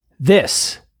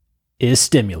This is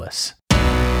Stimulus.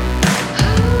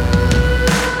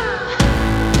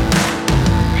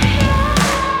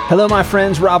 Hello, my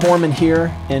friends. Rob Orman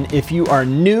here. And if you are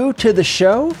new to the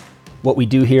show, what we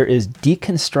do here is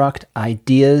deconstruct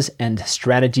ideas and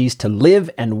strategies to live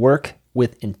and work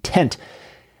with intent.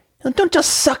 And don't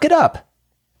just suck it up.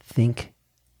 Think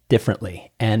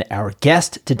differently. And our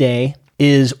guest today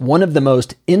is one of the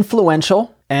most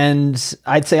influential and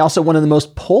I'd say also one of the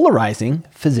most polarizing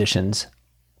physicians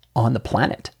on the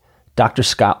planet, Dr.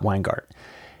 Scott Weingart.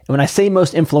 And when I say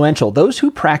most influential, those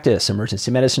who practice emergency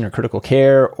medicine or critical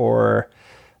care or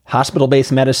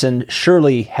hospital-based medicine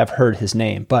surely have heard his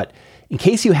name. But in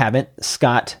case you haven't,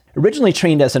 Scott originally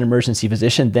trained as an emergency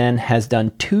physician, then has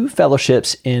done 2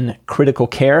 fellowships in critical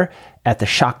care at the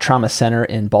Shock Trauma Center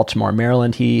in Baltimore,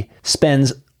 Maryland. He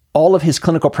spends all of his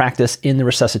clinical practice in the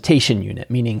resuscitation unit,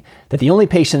 meaning that the only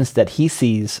patients that he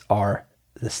sees are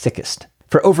the sickest.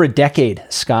 For over a decade,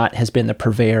 Scott has been the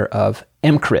purveyor of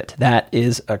MCRIT. That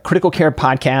is a critical care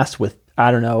podcast with,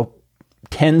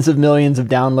 tens of millions of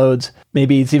downloads.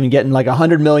 Maybe it's even getting like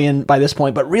 100 million by this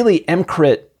point. But really,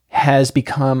 MCRIT has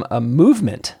become a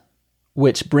movement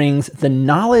which brings the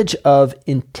knowledge of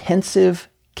intensive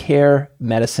care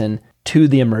medicine to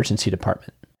the emergency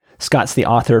department. Scott's the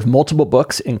author of multiple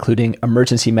books, including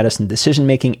Emergency Medicine Decision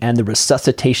Making and the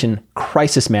Resuscitation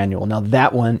Crisis Manual. Now,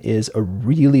 that one is a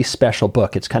really special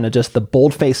book. It's kind of just the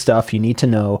bold-faced stuff you need to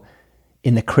know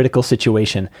in the critical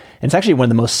situation. And it's actually one of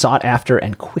the most sought after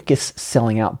and quickest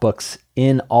selling out books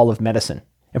in all of medicine.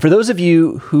 And for those of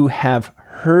you who have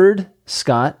heard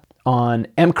Scott on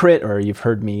MCRIT, or you've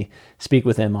heard me speak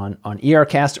with him on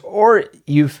ERCast, or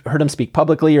you've heard him speak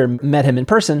publicly or met him in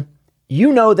person,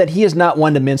 you know that he is not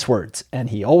one to mince words, and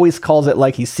he always calls it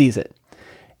like he sees it.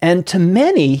 And to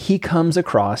many, he comes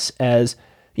across as,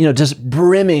 just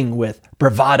brimming with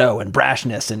bravado and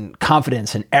brashness and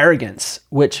confidence and arrogance,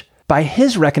 which by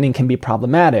his reckoning can be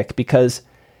problematic because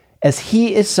as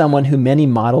he is someone who many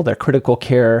model their critical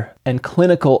care and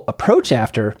clinical approach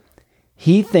after,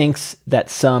 he thinks that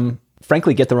some,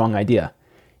 frankly, get the wrong idea.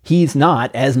 He's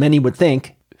not, as many would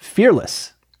think,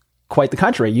 fearless. Quite the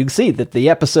contrary. You can see that the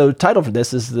episode title for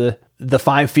this is the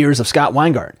 5 Fears of Scott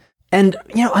Weingart. And,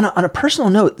 on a personal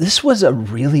note, this was a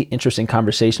really interesting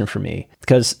conversation for me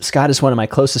because Scott is one of my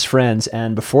closest friends.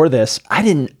 And before this, I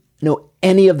didn't know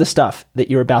any of the stuff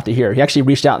that you're about to hear. He actually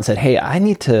reached out and said, hey, I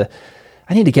need to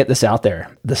get this out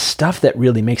there. The stuff that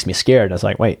really makes me scared. I was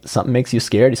like, wait, something makes you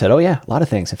scared? He said, oh yeah, a lot of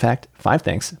things. In fact, 5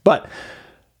 things. But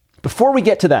before we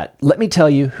get to that, let me tell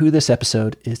you who this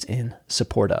episode is in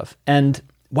support of. And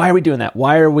why are we doing that?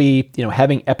 Why are we,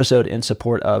 having episode in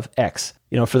support of X?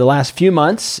 For the last few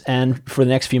months and for the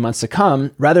next few months to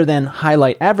come, rather than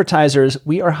highlight advertisers,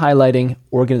 we are highlighting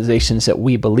organizations that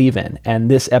we believe in. And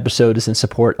this episode is in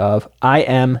support of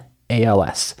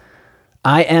IMALS.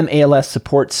 IMALS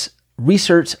supports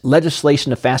research,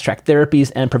 legislation of fast-track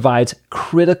therapies, and provides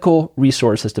critical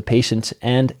resources to patients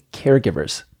and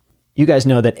caregivers. You guys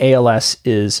know that ALS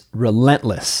is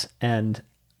relentless, and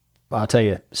I'll tell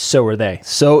you, so are they.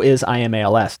 So is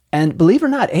IMALS. And believe it or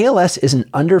not, ALS is an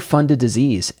underfunded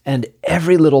disease, and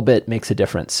every little bit makes a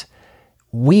difference.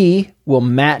 We will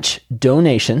match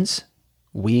donations.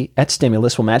 We at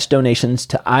Stimulus will match donations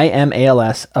to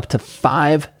IMALS up to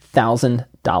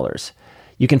 $5,000.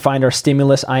 You can find our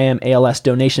Stimulus IMALS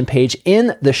donation page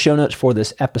in the show notes for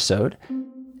this episode.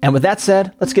 And with that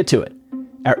said, let's get to it.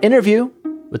 Our interview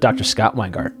with Dr. Scott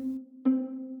Weingart.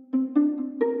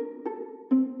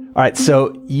 All right,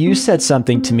 so you said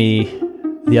something to me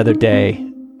the other day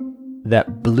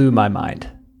that blew my mind,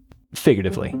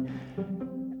 figuratively.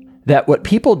 That what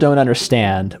people don't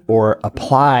understand or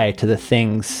apply to the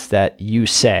things that you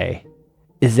say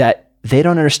is that they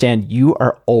don't understand you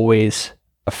are always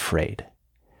afraid.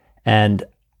 And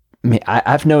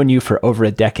I've known you for over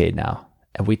a decade now,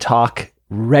 and we talk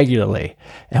regularly.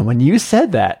 And when you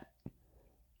said that,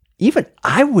 even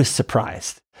I was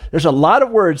surprised. There's a lot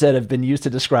of words that have been used to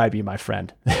describe you, my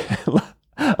friend.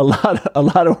 a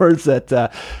lot of words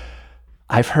that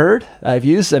I've heard, I've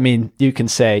used. You can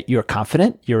say you're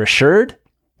confident, you're assured.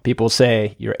 People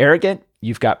say you're arrogant,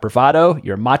 you've got bravado,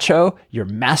 you're macho, you're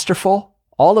masterful,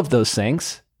 all of those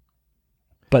things.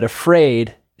 But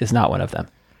afraid is not one of them.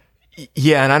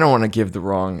 Yeah, and I don't want to give the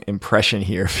wrong impression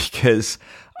here because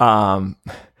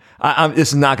this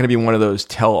is not going to be one of those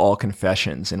tell-all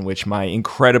confessions in which my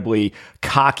incredibly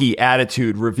cocky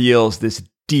attitude reveals this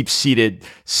deep-seated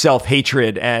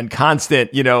self-hatred and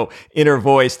constant, inner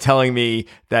voice telling me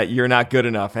that you're not good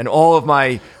enough. And all of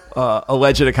my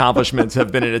alleged accomplishments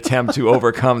have been an attempt to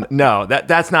overcome. No,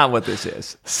 that's not what this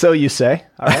is. So you say.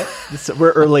 All right.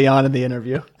 We're early on in the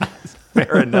interview.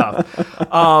 there enough.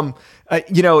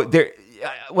 There.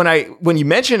 When you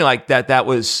mentioned like that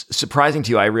was surprising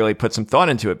to you, I really put some thought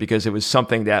into it because it was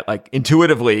something that like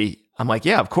intuitively I'm like,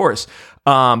 yeah, of course.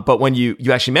 But when you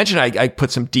actually mentioned it, I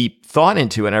put some deep thought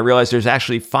into it, and I realized there's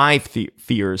actually 5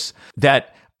 fears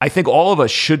that I think all of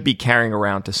us should be carrying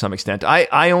around to some extent.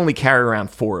 I only carry around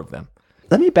 4 of them.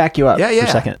 Let me back you up for a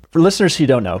second. For listeners who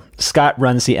don't know, Scott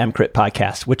runs the MCRIT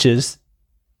podcast, which is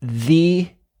the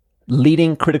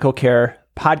leading critical care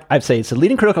I'd say it's the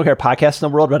leading critical care podcast in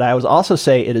the world, but I would also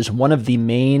say it is one of the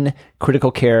main critical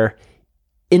care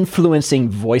influencing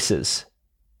voices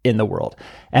in the world.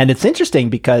 And it's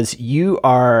interesting because you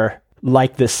are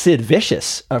like the Sid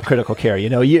Vicious of critical care.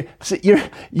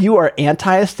 You are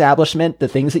anti-establishment. The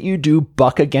things that you do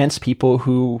buck against people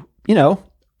who,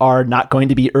 are not going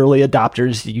to be early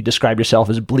adopters. You describe yourself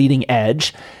as bleeding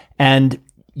edge, and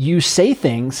you say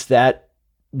things that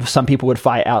some people would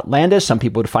find outlandish, some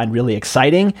people would find really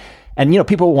exciting, and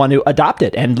people want to adopt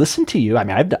it and listen to you. I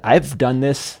mean, I've done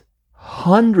this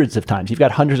hundreds of times. You've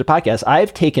got hundreds of podcasts.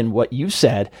 I've taken what you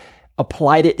said,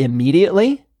 applied it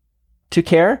immediately to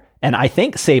care, and I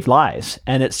think saved lives.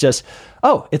 And it's just,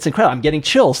 it's incredible. I'm getting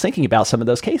chills thinking about some of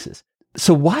those cases.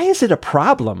 So why is it a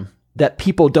problem that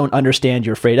people don't understand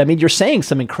you're afraid? I mean, you're saying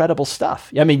some incredible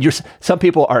stuff. I mean, some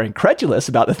people are incredulous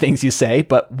about the things you say,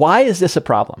 but why is this a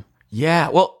problem? Yeah,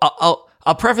 well,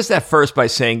 I'll preface that first by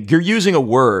saying you're using a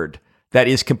word that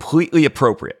is completely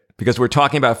appropriate because we're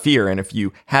talking about fear, and if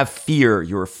you have fear,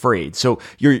 you're afraid. So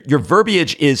your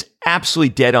verbiage is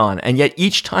absolutely dead on, and yet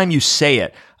each time you say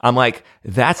it, I'm like,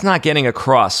 that's not getting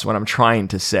across what I'm trying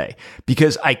to say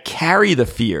because I carry the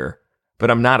fear, but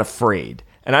I'm not afraid.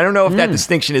 And I don't know if that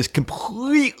distinction is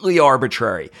completely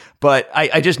arbitrary, but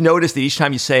I just noticed that each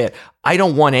time you say it, I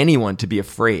don't want anyone to be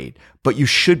afraid, but you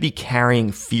should be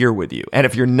carrying fear with you. And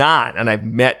if you're not, and I've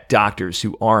met doctors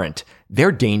who aren't,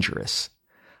 they're dangerous.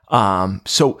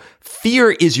 So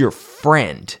fear is your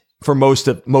friend for most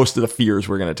of the fears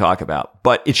we're going to talk about,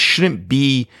 but it shouldn't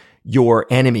be your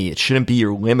enemy. It shouldn't be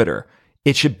your limiter.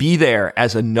 It should be there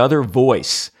as another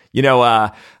voice.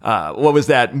 What was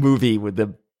that movie with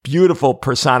the beautiful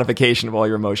personification of all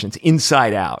your emotions,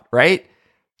 Inside Out, right?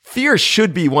 Fear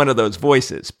should be one of those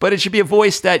voices, but it should be a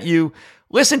voice that you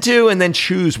listen to and then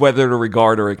choose whether to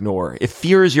regard or ignore. If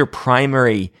fear is your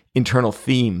primary internal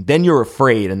theme, then you're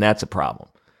afraid, and that's a problem.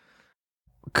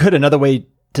 Could another way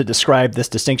to describe this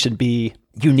distinction be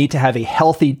you need to have a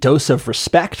healthy dose of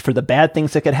respect for the bad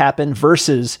things that could happen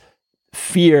versus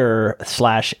fear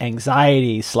 /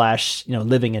 anxiety /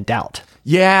 living in doubt?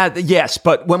 Yes.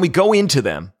 But when we go into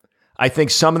them, I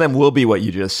think some of them will be what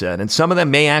you just said. And some of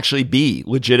them may actually be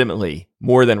legitimately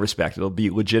more than respect. It'll be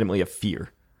legitimately a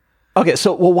fear. Okay.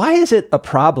 So, why is it a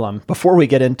problem before we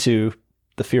get into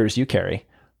the fears you carry?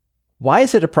 Why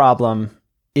is it a problem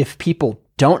if people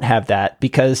don't have that?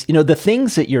 Because, the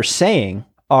things that you're saying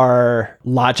are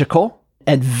logical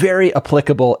and very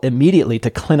applicable immediately to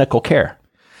clinical care.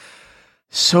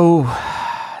 So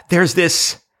there's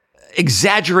this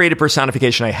exaggerated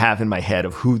personification I have in my head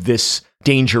of who this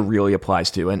danger really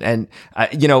applies to. And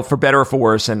for better or for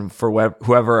worse, and for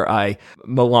whoever I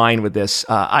malign with this,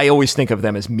 I always think of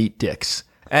them as meat dicks.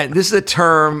 And this is a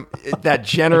term that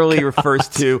generally refers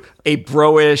to a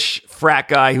bro-ish frat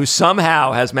guy who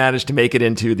somehow has managed to make it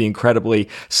into the incredibly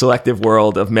selective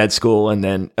world of med school and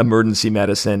then emergency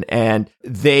medicine. And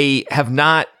they have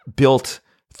not built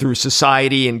through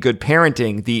society and good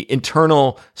parenting the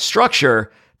internal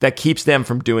structure that keeps them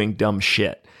from doing dumb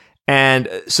shit. And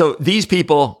so these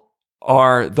people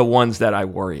are the ones that I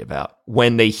worry about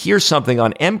when they hear something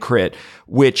on MCRIT,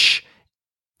 which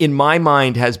in my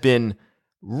mind has been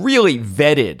really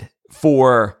vetted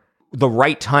for the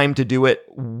right time to do it,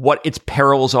 what its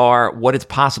perils are, what its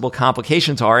possible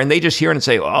complications are. And they just hear it and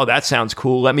say, oh, that sounds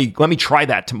cool. Let me try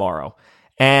that tomorrow.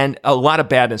 And a lot of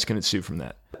badness can ensue from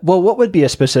that. Well, what would be a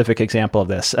specific example of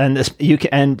this? And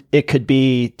it could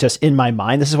be just in my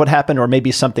mind, this is what happened, or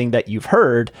maybe something that you've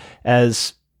heard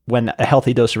as when a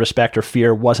healthy dose of respect or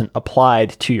fear wasn't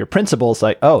applied to your principles,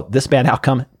 like, oh, this bad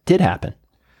outcome did happen.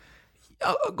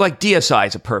 Like DSI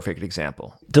is a perfect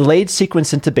example. Delayed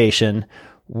sequence intubation,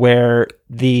 where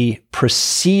the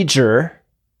procedure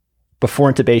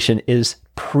before intubation is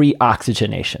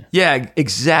pre-oxygenation. Yeah,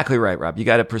 exactly right, Rob. You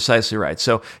got it precisely right.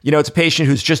 So, it's a patient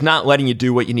who's just not letting you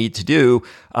do what you need to do.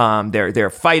 They're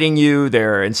fighting you.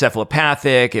 They're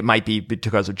encephalopathic. It might be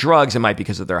because of drugs. It might be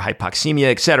because of their hypoxemia,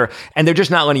 et cetera. And they're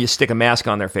just not letting you stick a mask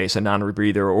on their face, a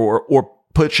non-rebreather, or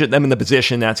put them in the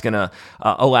position that's going to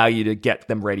allow you to get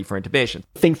them ready for intubation.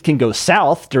 Things can go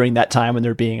south during that time when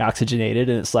they're being oxygenated,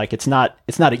 and it's like it's not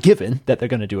a given that they're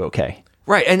going to do okay.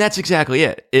 Right, and that's exactly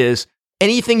it. Is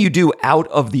anything you do out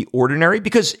of the ordinary,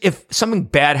 because if something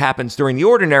bad happens during the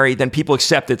ordinary, then people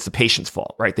accept it's the patient's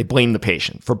fault, right? They blame the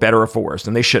patient for better or for worse,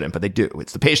 and they shouldn't, but they do.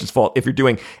 It's the patient's fault if you're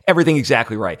doing everything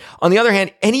exactly right. On the other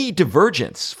hand, any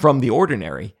divergence from the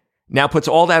ordinary now puts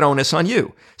all that onus on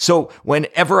you. So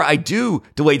whenever I do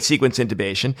delayed sequence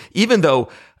intubation, even though,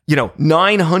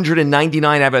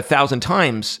 999 out of 1,000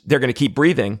 times they're going to keep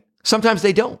breathing, sometimes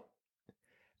they don't.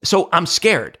 So I'm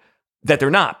scared that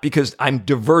they're not, because I'm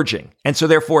diverging. And so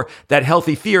therefore that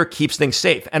healthy fear keeps things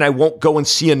safe. And I won't go and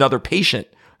see another patient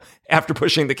after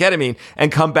pushing the ketamine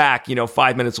and come back,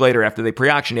 5 minutes later after they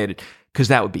pre-oxygenated, because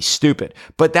that would be stupid.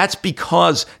 But that's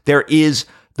because there is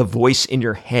the voice in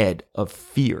your head of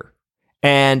fear.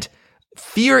 And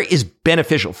fear is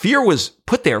beneficial. Fear was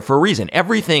put there for a reason.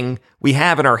 Everything we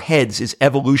have in our heads is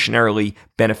evolutionarily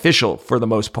beneficial for the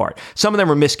most part. Some of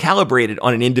them are miscalibrated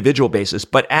on an individual basis,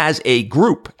 but as a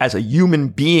group, as a human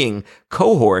being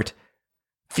cohort,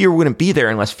 fear wouldn't be there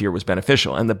unless fear was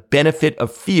beneficial. And the benefit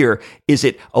of fear is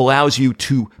it allows you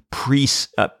to predict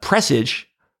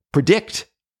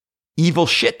evil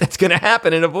shit that's going to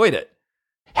happen and avoid it.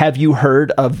 Have you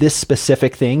heard of this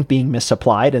specific thing being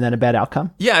misapplied and then a bad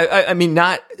outcome? Yeah, I mean,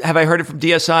 not have I heard it from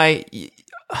DSI?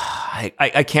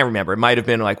 I can't remember. It might have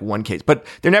been like one case, but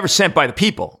they're never sent by the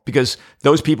people, because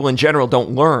those people in general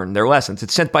don't learn their lessons.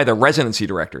 It's sent by the residency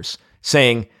directors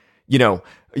saying,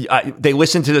 they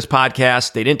listened to this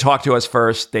podcast. They didn't talk to us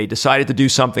first. They decided to do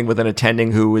something with an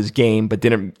attending who was game, but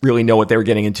didn't really know what they were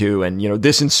getting into. And,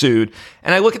 this ensued.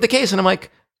 And I look at the case and I'm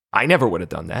like, I never would have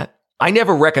done that. I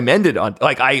never recommended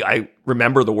I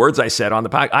remember the words I said on the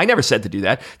podcast. I never said to do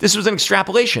that. This was an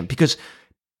extrapolation, because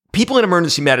people in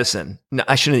emergency medicine,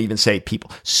 I shouldn't even say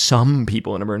people, some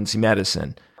people in emergency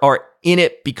medicine are in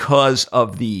it because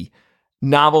of the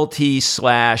novelty /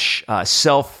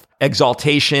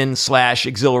 self-exaltation /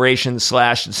 exhilaration /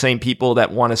 the same people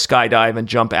that want to skydive and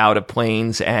jump out of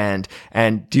planes and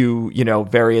do,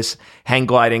 various hang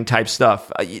gliding type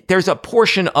stuff. There's a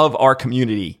portion of our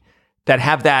community that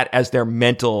have that as their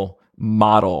mental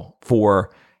model for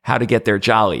how to get their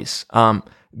jollies.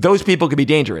 Those people can be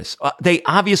dangerous. They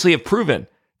obviously have proven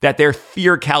that their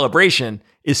fear calibration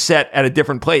is set at a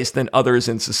different place than others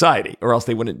in society, or else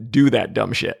they wouldn't do that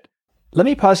dumb shit. Let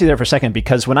me pause you there for a second,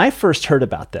 because when I first heard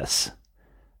about this,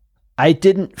 I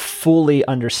didn't fully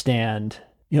understand,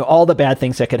 all the bad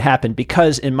things that could happen,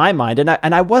 because in my mind, and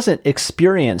I wasn't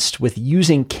experienced with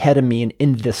using ketamine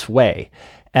in this way,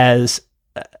 as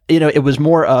it was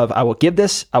more of, I will give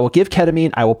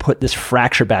ketamine, I will put this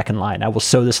fracture back in line, I will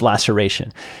sew this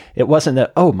laceration. It wasn't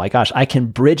that, oh my gosh, I can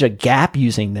bridge a gap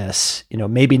using this,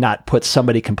 maybe not put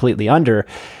somebody completely under.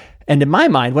 And in my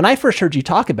mind, when I first heard you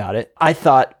talk about it, I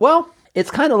thought, well,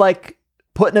 it's kind of like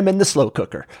putting them in the slow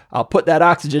cooker. I'll put that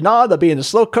oxygen on, they'll be in the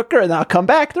slow cooker, and I'll come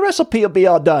back, the recipe will be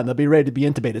all done, they'll be ready to be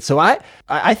intubated. So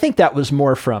I think that was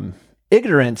more from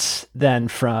ignorance than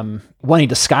from wanting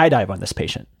to skydive on this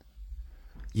patient.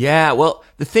 Yeah, well,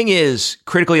 the thing is,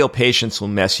 critically ill patients will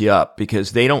mess you up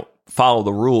because they don't follow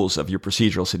the rules of your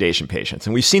procedural sedation patients.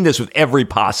 And we've seen this with every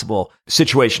possible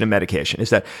situation of medication, is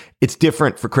that it's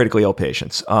different for critically ill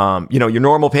patients. Your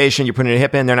normal patient, you're putting a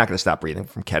hip in, they're not going to stop breathing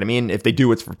from ketamine. If they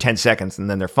do, it's for 10 seconds and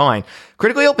then they're fine.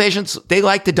 Critically ill patients, they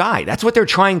like to die. That's what they're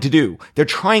trying to do. They're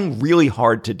trying really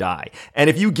hard to die. And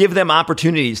if you give them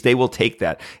opportunities, they will take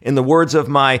that. In the words of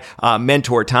my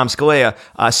mentor, Tom Scalea,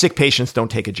 sick patients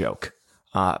don't take a joke.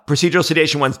 Procedural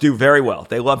sedation ones do very well.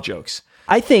 They love jokes.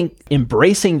 I think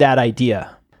embracing that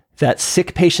idea that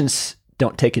sick patients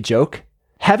don't take a joke,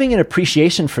 having an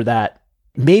appreciation for that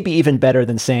may be even better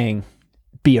than saying,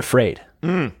 be afraid.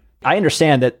 I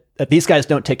understand that these guys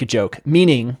don't take a joke,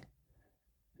 meaning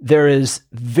there is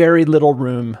very little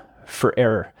room for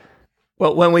error.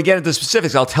 Well, when we get into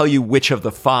specifics, I'll tell you which of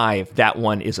the 5 that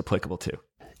one is applicable to.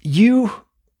 You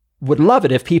would love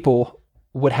it if people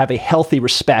would have a healthy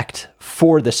respect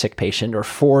for the sick patient, or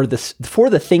for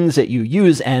the things that you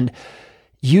use, and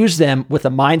use them with a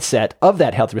mindset of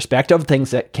that healthy respect, of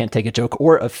things that can't take a joke,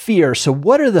 or of fear. So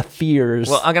what are the fears?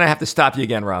 Well, I'm going to have to stop you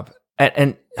again, Rob.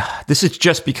 And this is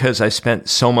just because I spent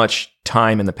so much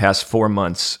time in the past 4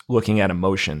 months looking at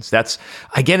emotions.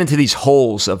 I get into these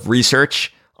holes of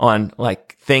research on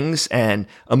like things, and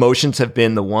emotions have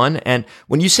been the one. And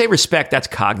when you say respect, that's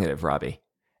cognitive, Robbie.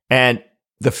 And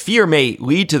the fear may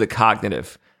lead to the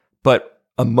cognitive, but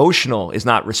emotional is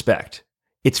not respect.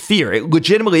 It's fear. It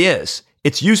legitimately is.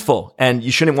 It's useful, and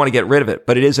you shouldn't want to get rid of it,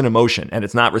 but it is an emotion, and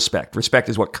it's not respect. Respect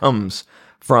is what comes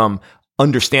from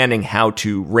understanding how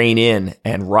to rein in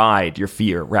and ride your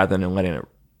fear rather than letting it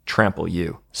trample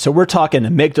you. So we're talking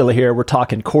amygdala here. We're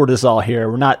talking cortisol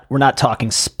here. We're not talking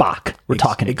Spock. We're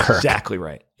talking Kirk. Exactly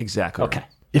right. Exactly. Okay. Right.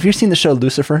 Have you seen the show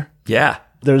Lucifer? Yeah.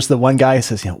 There's the one guy who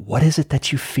says, what is it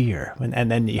that you fear? And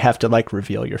then you have to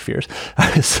reveal your fears.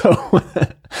 So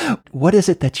what is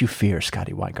it that you fear,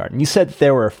 Scotty Weingart? And you said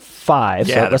there were 5.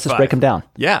 So let's just break them down.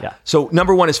 Yeah. So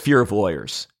number 1 is fear of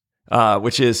lawyers,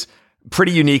 which is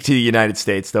pretty unique to the United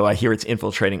States, though I hear it's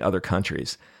infiltrating other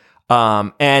countries.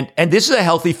 And this is a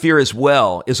healthy fear as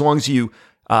well, as long as you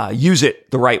use it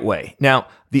the right way. Now,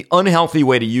 the unhealthy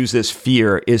way to use this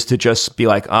fear is to just be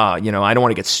like, I don't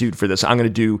want to get sued for this. I'm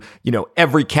going to do,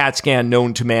 every CAT scan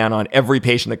known to man on every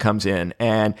patient that comes in.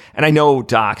 And I know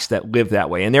docs that live that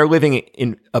way, and they're living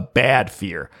in a bad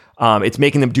fear. It's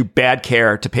making them do bad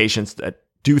care to patients that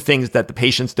do things that the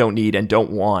patients don't need and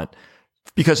don't want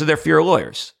because of their fear of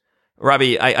lawyers.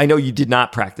 Robbie, I know you did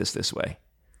not practice this way.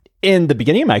 In the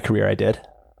beginning of my career, I did.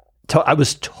 I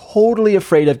was totally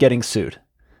afraid of getting sued.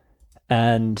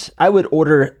 And I would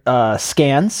order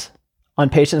scans on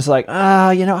patients like,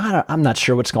 I'm not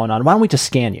sure what's going on. Why don't we just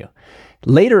scan you?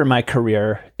 Later in my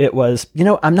career, it was,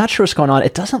 I'm not sure what's going on.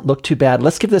 It doesn't look too bad.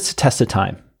 Let's give this a test of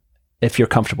time if you're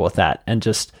comfortable with that. And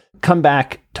just come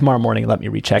back tomorrow morning and let me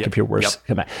recheck if you're worse.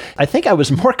 Come back. I think I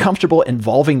was more comfortable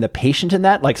involving the patient in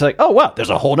that. It's like, oh, wow, there's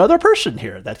a whole other person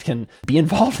here that can be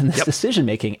involved in this decision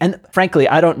making. And frankly,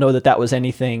 I don't know that was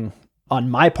anything on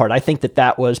my part. I think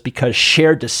that was because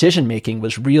shared decision-making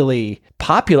was really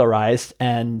popularized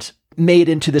and made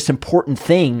into this important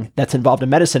thing that's involved in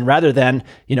medicine rather than,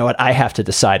 I have to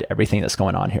decide everything that's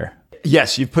going on here.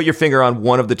 Yes, you've put your finger on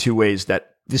one of the 2 ways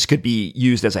that this could be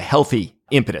used as a healthy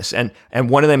impetus. And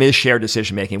one of them is shared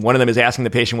decision-making. One of them is asking the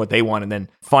patient what they want and then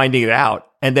finding it out.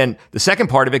 And then the second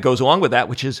part of it goes along with that,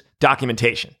 which is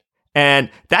documentation. And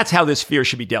that's how this fear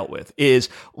should be dealt with, is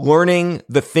learning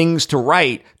the things to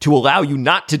write to allow you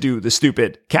not to do the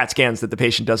stupid CAT scans that the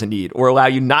patient doesn't need, or allow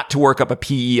you not to work up a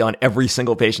PE on every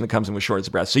single patient that comes in with shortness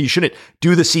of breath. So you shouldn't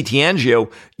do the CT angio.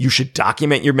 You should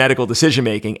document your medical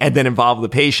decision-making and then involve the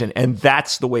patient. And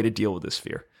that's the way to deal with this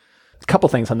fear. A couple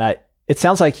things on that. It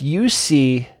sounds like you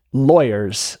see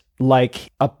lawyers like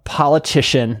a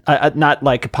politician, not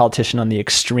like a politician on the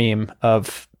extreme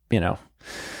of,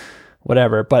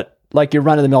 whatever, but like your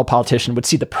run-of-the-mill politician would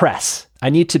see the press. I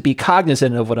need to be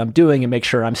cognizant of what I'm doing and make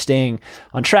sure I'm staying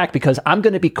on track because I'm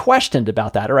going to be questioned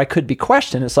about that, or I could be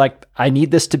questioned. It's like, I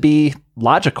need this to be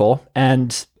logical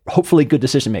and hopefully good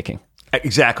decision-making.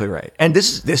 Exactly right. And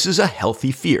this is a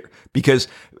healthy fear because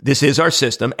this is our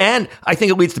system. And I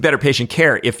think it leads to better patient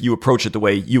care if you approach it the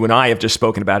way you and I have just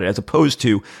spoken about it, as opposed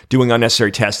to doing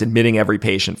unnecessary tests, admitting every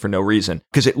patient for no reason,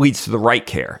 because it leads to the right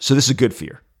care. So this is a good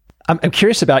fear. I'm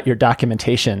curious about your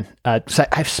documentation. So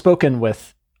I've spoken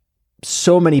with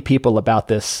so many people about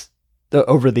this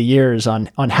over the years on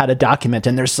how to document.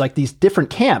 And there's these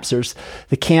different camps. There's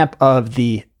the camp of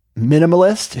the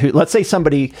minimalist who, let's say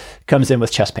somebody comes in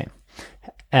with chest pain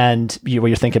and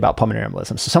you're thinking about pulmonary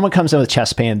embolism. So someone comes in with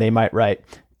chest pain, they might write,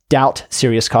 doubt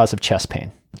serious cause of chest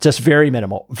pain. Just very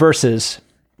minimal versus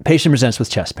patient presents with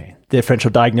chest pain. The differential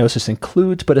diagnosis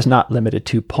includes, but is not limited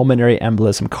to, pulmonary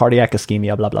embolism, cardiac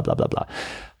ischemia, blah, blah, blah, blah, blah.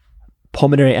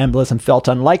 Pulmonary embolism felt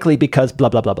unlikely because blah,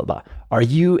 blah, blah, blah, blah. Are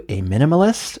you a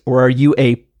minimalist or are you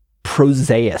a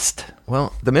prosaist?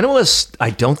 Well, the minimalists, I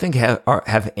don't think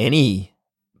have any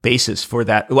basis for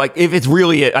that. If it's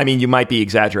really, you might be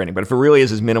exaggerating, but if it really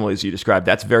is as minimal as you described,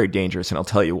 that's very dangerous, and I'll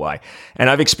tell you why.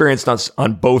 And I've experienced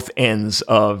on both ends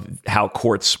of how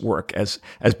courts work as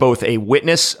both a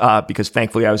witness, because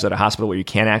thankfully I was at a hospital where you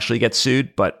can't actually get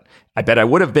sued, but I bet I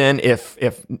would have been if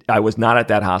I was not at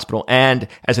that hospital, and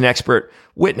as an expert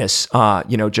witness,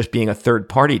 just being a third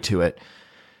party to it.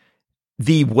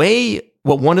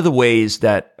 One of the ways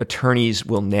that attorneys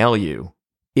will nail you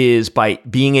is by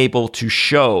being able to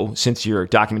show, since your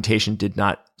documentation did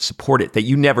not support it, that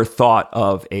you never thought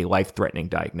of a life-threatening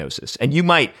diagnosis. And you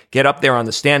might get up there on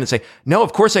the stand and say, no,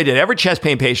 of course I did. Every chest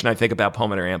pain patient I think about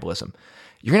pulmonary embolism.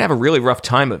 You're going to have a really rough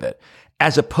time of it.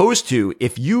 As opposed to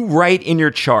if you write in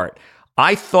your chart,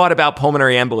 I thought about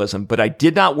pulmonary embolism, but I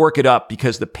did not work it up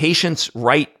because the patient's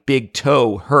right big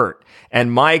toe hurt.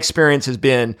 And my experience has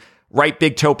been right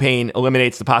big toe pain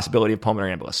eliminates the possibility of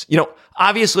pulmonary embolus.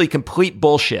 Obviously complete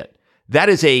bullshit. That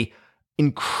is a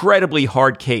incredibly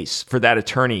hard case for that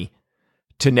attorney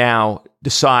to now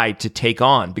decide to take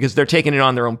on because they're taking it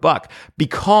on their own buck,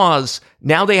 because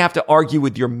now they have to argue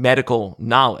with your medical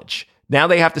knowledge. Now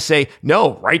they have to say,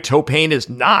 no, right toe pain is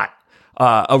not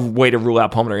a way to rule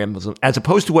out pulmonary embolism, as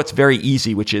opposed to what's very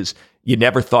easy, which is you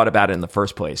never thought about it in the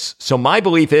first place. So my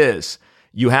belief is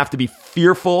you have to be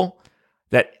fearful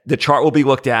that the chart will be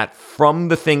looked at from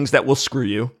the things that will screw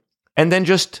you. and then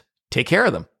just take care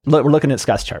of them. Look, we're looking at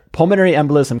Scott's chart. Pulmonary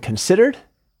embolism considered,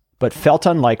 but felt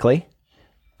unlikely,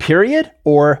 period,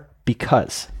 or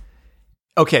because?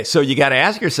 Okay, so you got to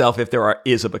ask yourself if there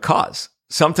is a because.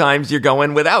 Sometimes you're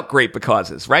going without great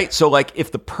becauses, right? So like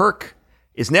if the perk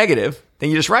is negative, then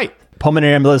you just write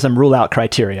pulmonary embolism rule out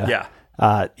criteria.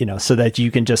 Yeah. So that you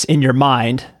can just in your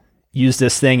mind use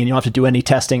this thing and you don't have to do any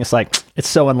testing. It's like, it's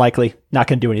so unlikely, not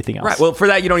going to do anything else. Right. Well, for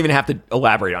that, you don't even have to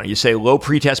elaborate on it. You say low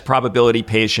pretest probability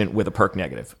patient with a perk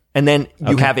negative. And then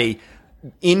you have a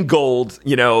in gold,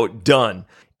 done.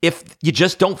 If you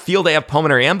just don't feel they have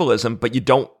pulmonary embolism, but you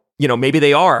don't, maybe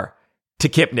they are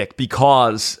tachypnic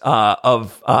because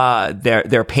of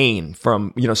their pain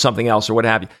from, something else or what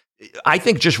have you. I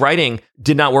think just writing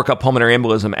did not work up pulmonary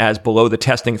embolism as below the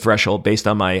testing threshold based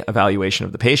on my evaluation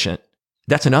of the patient.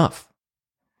 That's enough.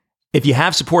 If you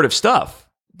have supportive stuff,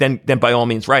 then by all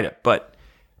means write it. But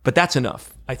that's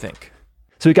enough, I think.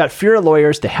 So we got fear of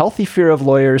lawyers, the healthy fear of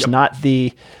lawyers, not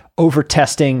the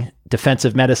over-testing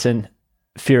defensive medicine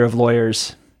fear of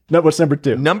lawyers. No, what's number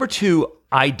 2? Number 2,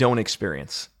 I don't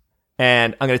experience.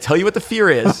 And I'm going to tell you what the fear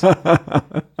is.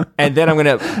 And then I'm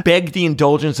going to beg the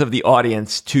indulgence of the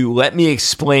audience to let me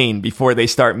explain before they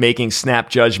start making snap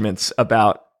judgments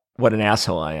about what an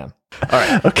asshole I am. All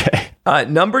right. Okay.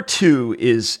 Number 2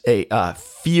 is a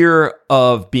fear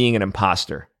of being an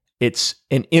imposter. It's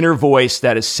an inner voice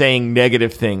that is saying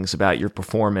negative things about your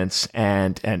performance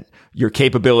and your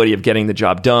capability of getting the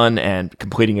job done and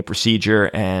completing a procedure.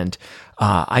 And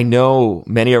I know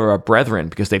many of our brethren,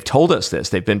 because they've told us this,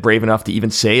 they've been brave enough to even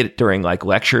say it during like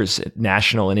lectures at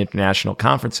national and international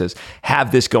conferences,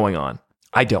 have this going on.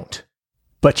 I don't.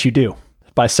 But you do.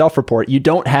 By self-report, you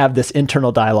don't have this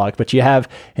internal dialogue, but you have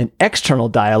an external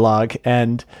dialogue.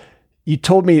 And you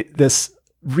told me this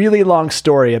really long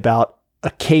story about a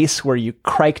case where you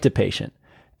criked a patient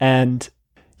and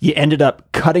you ended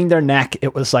up cutting their neck.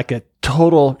 It was like a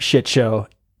total shit show,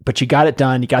 but you got it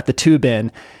done. You got the tube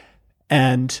in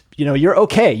and you're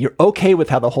okay. You're okay with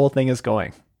how the whole thing is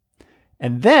going.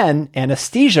 And then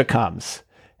anesthesia comes.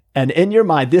 And in your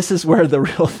mind, this is where the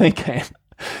real thing came,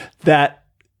 that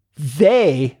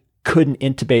they couldn't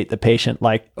intubate the patient.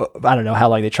 Like, I don't know how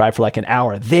long they tried, for like an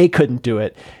hour. They couldn't do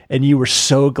it. And you were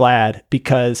so glad,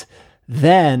 because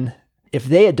then if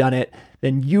they had done it,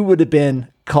 then you would have been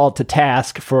called to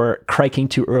task for criking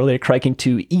too early, or criking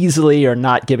too easily, or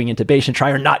not giving intubation try,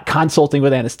 or not consulting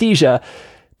with anesthesia,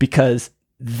 because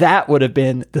that would have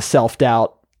been the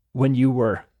self-doubt when you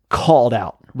were called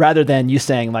out, rather than you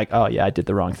saying like, oh yeah, I did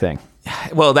the wrong thing.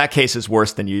 Well, that case is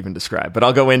worse than you even described, but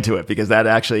I'll go into it because that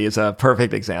actually is a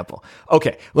perfect example.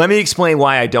 Okay, let me explain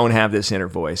why I don't have this inner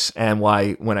voice, and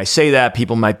why when I say that,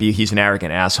 people might be, he's an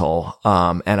arrogant asshole.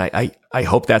 And I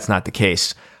hope that's not the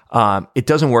case. It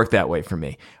doesn't work that way for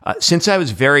me. Since I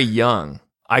was very young,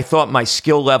 I thought my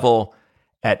skill level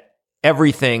at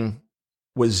everything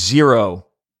was 0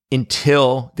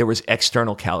 until there was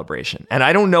external calibration. And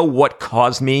I don't know what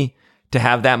caused me to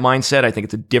have that mindset. I think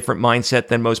it's a different mindset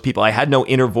than most people. I had no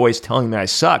inner voice telling me I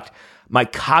sucked. My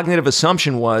cognitive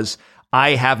assumption was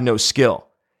I have no skill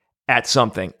at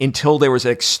something until there was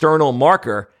an external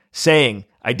marker saying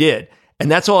I did.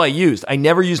 And that's all I used. I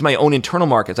never used my own internal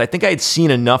markers. I think I had seen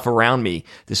enough around me.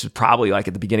 This was probably like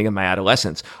at the beginning of my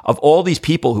adolescence, of all these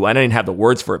people who, I didn't have the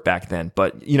words for it back then,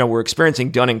 but were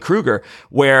experiencing Dunning-Kruger,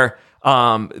 where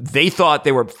they thought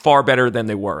they were far better than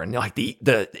they were. And like the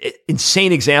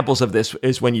insane examples of this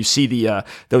is when you see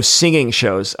those singing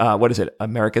shows. What is it?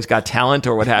 America's Got Talent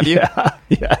or what have you? Yeah,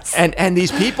 yes. And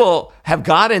these people have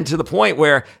gotten to the point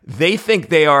where they think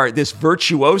they are this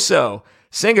virtuoso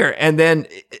singer. And then,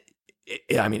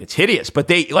 it's hideous, but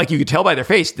they, like, you could tell by their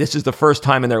face, this is the first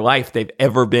time in their life they've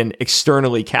ever been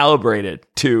externally calibrated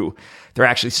to their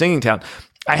actually singing talent.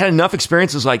 I had enough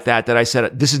experiences like that I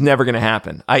said, this is never going to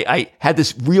happen. I had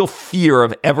this real fear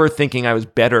of ever thinking I was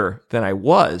better than I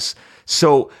was.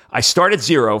 So I start at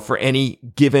 0 for any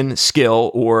given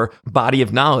skill or body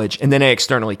of knowledge, and then I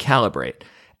externally calibrate.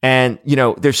 And,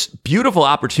 there's beautiful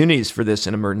opportunities for this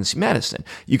in emergency medicine.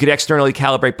 You could externally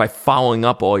calibrate by following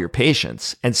up all your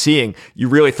patients and seeing, you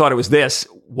really thought it was this.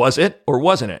 Was it or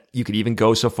wasn't it? You could even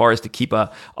go so far as to keep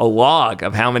a log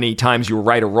of how many times you were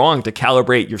right or wrong to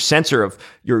calibrate your sensor of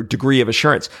your degree of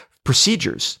assurance.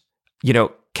 Procedures,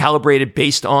 calibrated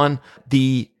based on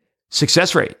the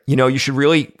success rate. You should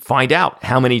really find out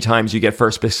how many times you get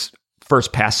first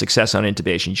pass success on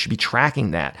intubation. You should be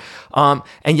tracking that. And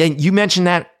then you mentioned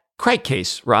that Crike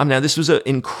case, Rob. Now, this was an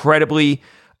incredibly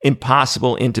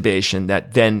impossible intubation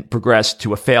that then progressed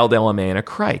to a failed LMA and a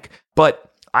Crike.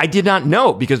 But I did not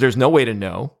know, because there's no way to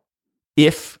know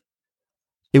if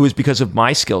it was because of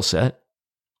my skill set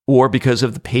or because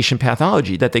of the patient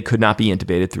pathology that they could not be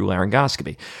intubated through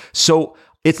laryngoscopy. So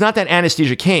it's not that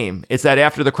anesthesia came, it's that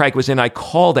after the cric was in, I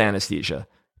called anesthesia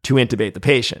to intubate the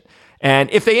patient. And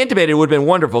if they intubated, it would have been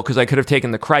wonderful because I could have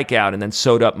taken the cric out and then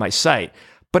sewed up my site.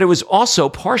 But it was also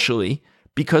partially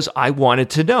because I wanted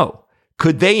to know,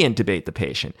 could they intubate the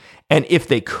patient? And if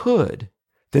they could,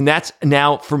 then that's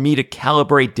now for me to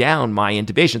calibrate down my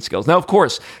intubation skills. Now, of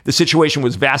course, the situation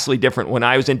was vastly different when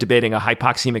I was intubating a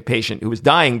hypoxemic patient who was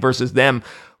dying versus them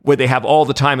where they have all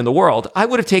the time in the world. I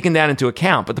would have taken that into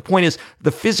account. But the point is,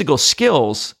 the physical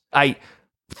skills, I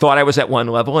thought I was at one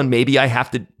level, and maybe I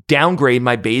have to downgrade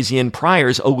my Bayesian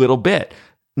priors a little bit.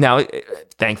 Now,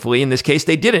 thankfully, in this case,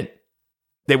 they didn't.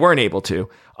 They weren't able to.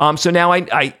 So now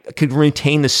I could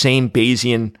retain the same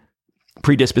Bayesian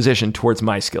predisposition towards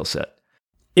my skill set.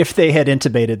 If they had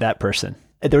intubated that person,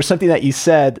 there was something that you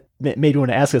said made me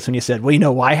want to ask this when you said,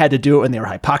 well, I had to do it when they were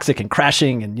hypoxic and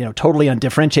crashing and, totally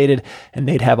undifferentiated, and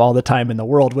they'd have all the time in the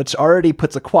world, which already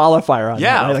puts a qualifier on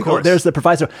that. Right? Of course. There's the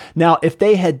proviso. Now, if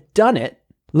they had done it,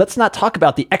 let's not talk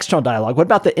about the external dialogue. What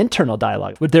about the internal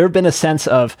dialogue? Would there have been a sense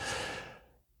of,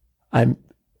 I'm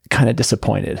kind of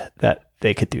disappointed that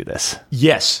they could do this?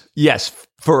 Yes,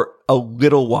 for a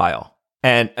little while.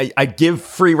 And I give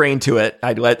free rein to it.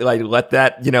 I'd let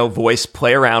that, voice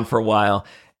play around for a while.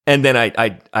 And then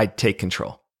I'd take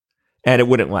control. And it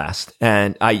wouldn't last.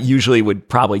 And I usually would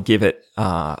probably give it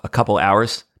a couple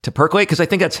hours to percolate because I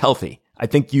think that's healthy. I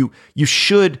think you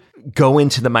should go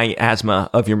into the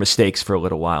miasma of your mistakes for a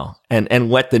little while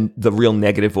and let the real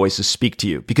negative voices speak to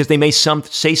you because they may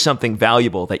say something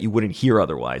valuable that you wouldn't hear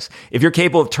otherwise. If you're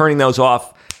capable of turning those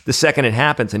off the second it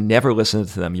happens and never listen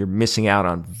to them, you're missing out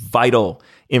on vital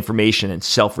information and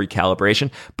self-recalibration.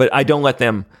 But I don't let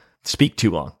them speak too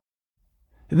long.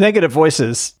 Negative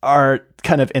voices are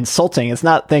kind of insulting. It's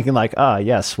not thinking like,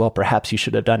 yes, well, perhaps you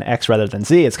should have done X rather than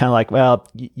Z. It's kind of like, well,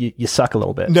 you suck a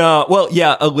little bit. No, well,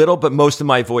 yeah, a little, but most of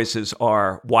my voices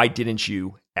are, why didn't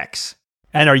you X?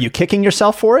 And are you kicking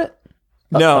yourself for it?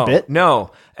 No, a bit?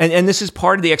 No. And this is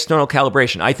part of the external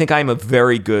calibration. I think I'm a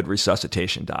very good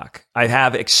resuscitation doc. I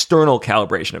have external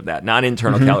calibration of that, not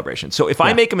internal calibration. So if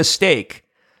I make a mistake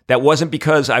that wasn't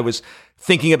because I was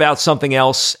thinking about something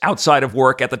else outside of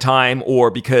work at the time, or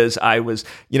because I was,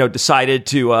 decided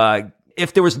to, I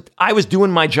was doing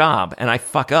my job and I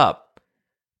fuck up,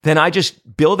 then I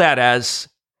just bill that as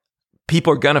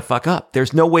people are going to fuck up.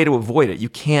 There's no way to avoid it. You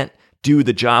can't do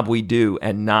the job we do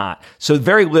and not. So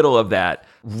very little of that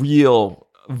real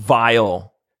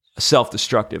vile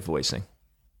self-destructive voicing.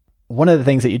 One of the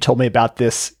things that you told me about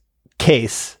this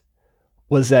case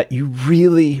was that you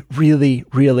really, really,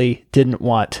 really didn't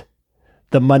want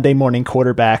the Monday morning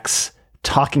quarterbacks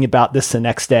talking about this the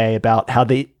next day, about how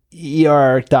the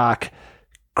ER doc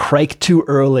criked too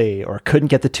early or couldn't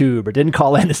get the tube or didn't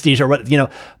call anesthesia. Or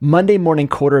Monday morning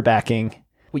quarterbacking,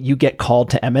 you get called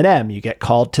to M&M, you get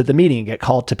called to the meeting, you get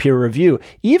called to peer review.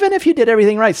 Even if you did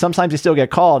everything right, sometimes you still get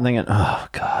called and thinking, oh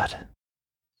God.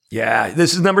 Yeah,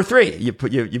 this is number 3.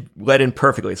 You let in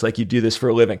perfectly. It's like you do this for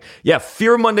a living. Yeah,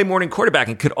 fear of Monday morning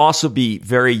quarterbacking could also be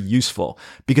very useful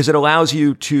because it allows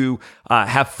you to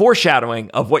have foreshadowing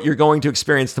of what you're going to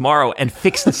experience tomorrow and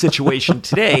fix the situation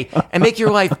today and make your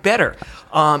life better.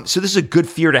 So this is a good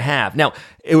fear to have. Now,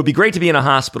 it would be great to be in a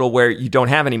hospital where you don't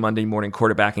have any Monday morning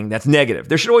quarterbacking. That's negative.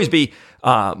 There should always be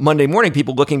Monday morning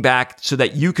people looking back so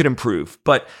that you could improve.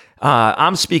 But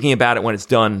I'm speaking about it when it's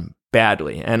done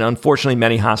badly. And unfortunately,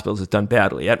 many hospitals have done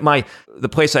badly. At the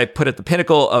place I put at the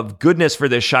pinnacle of goodness for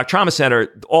this shock trauma center,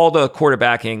 all the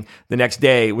quarterbacking the next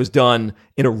day was done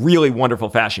in a really wonderful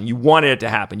fashion. You wanted it to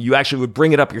happen. You actually would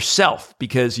bring it up yourself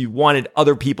because you wanted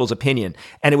other people's opinion.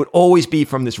 And it would always be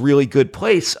from this really good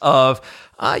place of,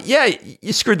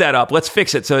 you screwed that up. Let's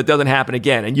fix it so it doesn't happen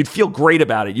again. And you'd feel great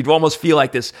about it. You'd almost feel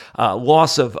like this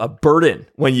loss of a burden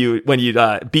when you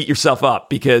beat yourself up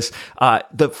because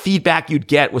the feedback you'd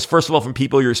get was, first of all, from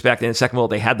people you respect, and second of all,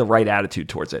 they had the right attitude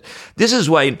towards it. This is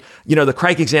why, the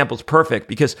Crike example is perfect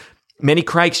because many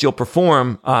Crikes you'll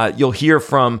perform, you'll hear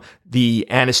from the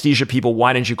anesthesia people,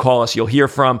 why didn't you call us? You'll hear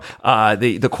from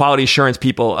the quality assurance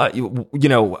people,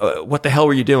 what the hell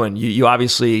were you doing? You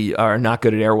obviously are not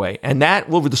good at airway. And that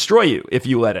will destroy you if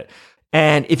you let it.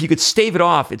 And if you could stave it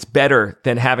off, it's better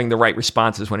than having the right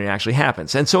responses when it actually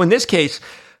happens. And so in this case,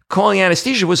 calling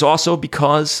anesthesia was also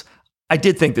because I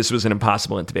did think this was an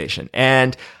impossible intubation.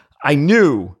 And I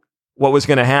knew what was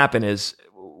going to happen is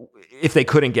if they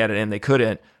couldn't get it, and they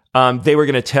couldn't, they were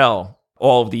going to tell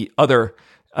all of the other.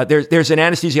 There's an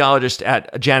anesthesiologist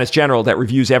at Janus General that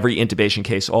reviews every intubation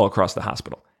case all across the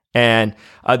hospital. And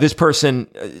this person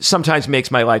sometimes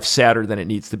makes my life sadder than it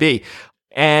needs to be.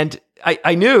 And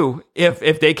I knew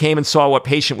if they came and saw what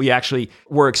patient we actually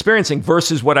were experiencing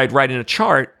versus what I'd write in a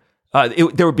chart,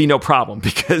 there would be no problem,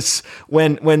 because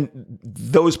when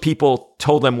those people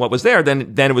told them what was there,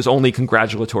 then it was only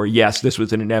congratulatory. Yes, this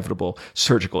was an inevitable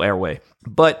surgical airway.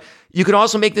 But you could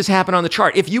also make this happen on the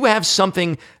chart. If you have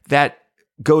something that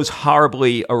goes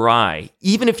horribly awry,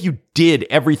 even if you did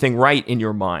everything right in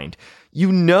your mind,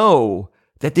 you know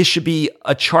that this should be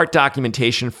a chart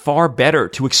documentation far better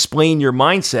to explain your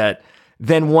mindset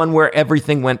than one where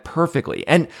everything went perfectly.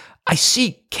 And I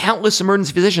see countless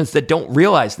emergency physicians that don't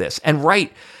realize this and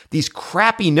write these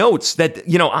crappy notes that,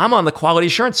 I'm on the quality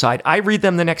assurance side. I read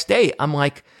them the next day. I'm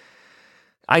like,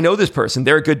 I know this person.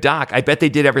 They're a good doc. I bet they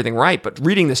did everything right. But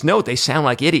reading this note, they sound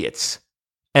like idiots.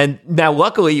 And now,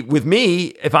 luckily, with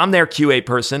me, if I'm their QA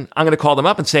person, I'm going to call them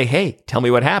up and say, hey, tell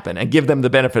me what happened, and give them the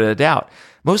benefit of the doubt.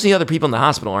 Most of the other people in the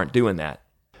hospital aren't doing that.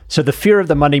 So the fear of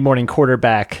the Monday morning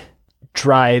quarterback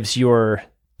drives your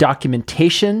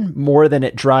documentation more than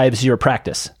it drives your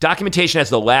practice. Documentation as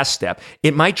the last step.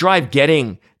 It might drive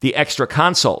getting the extra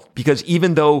consult, because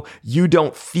even though you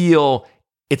don't feel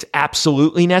it's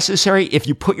absolutely necessary, if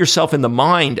you put yourself in the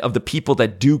mind of the people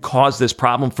that do cause this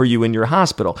problem for you in your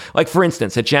hospital, like for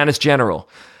instance, at Janus General,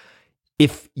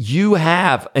 if you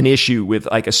have an issue with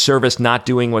like a service not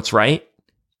doing what's right,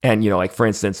 and, like for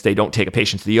instance, they don't take a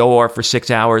patient to the OR for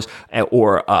 6 hours,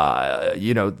 or,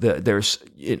 there's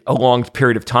a long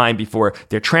period of time before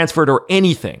they're transferred, or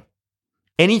anything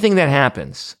that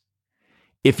happens,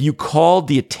 if you called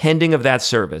the attending of that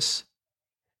service,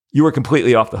 you were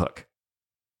completely off the hook.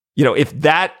 If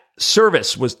that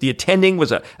service was attending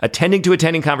to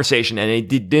attending conversation and they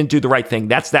didn't do the right thing,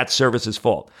 that's that service's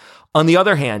fault. On the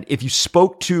other hand, if you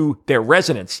spoke to their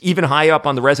residents, even high up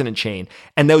on the resident chain,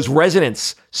 and those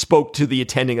residents spoke to the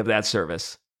attending of that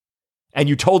service, and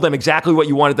you told them exactly what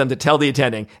you wanted them to tell the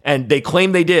attending, and they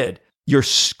claim they did, you're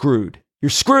screwed. You're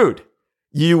screwed.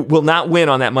 You will not win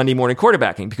on that Monday morning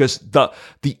quarterbacking, because the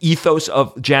ethos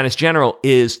of Janus General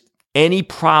is any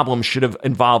problem should have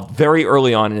involved very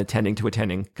early on in attending to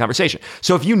attending conversation.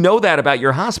 So if you know that about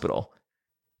your hospital,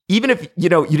 even if you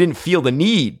didn't feel the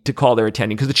need to call their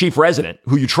attending, because the chief resident,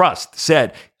 who you trust,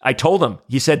 said, I told him,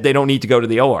 he said they don't need to go to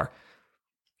the OR.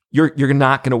 You're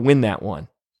not going to win that one.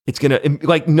 It's going to,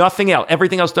 like nothing else,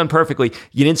 everything else done perfectly.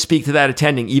 You didn't speak to that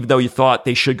attending, even though you thought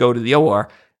they should go to the OR.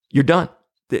 You're done.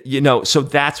 So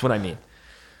that's what I mean.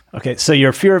 Okay, so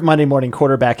your fear of Monday morning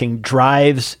quarterbacking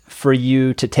drives for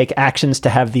you to take actions to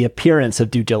have the appearance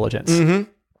of due diligence. Mm-hmm.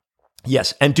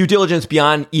 Yes, and due diligence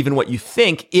beyond even what you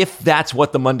think, if that's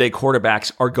what the Monday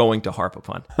quarterbacks are going to harp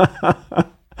upon.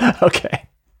 Okay.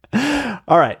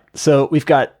 All right, so we've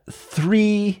got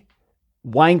 3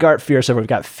 Weingart fears. So we've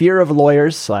got fear of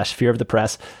lawyers / fear of the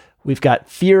press. We've got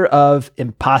fear of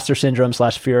imposter syndrome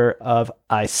 / fear of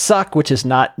I suck, which is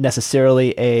not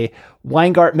necessarily a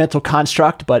Weingart mental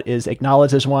construct, but is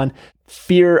acknowledged as one.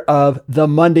 Fear of the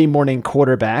Monday morning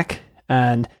quarterback.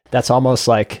 And that's almost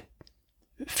like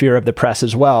fear of the press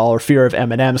as well, or fear of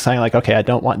M&M, saying like, okay, I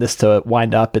don't want this to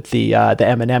wind up at the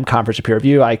M&M conference of peer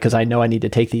review, because I know I need to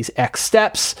take these X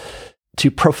steps to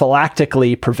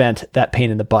prophylactically prevent that pain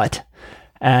in the butt.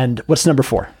 And what's number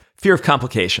 4? Fear of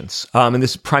complications, and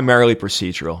this is primarily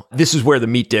procedural. This is where the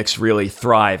meat dicks really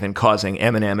thrive in causing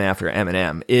M&M after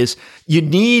M&M, is you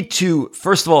need to,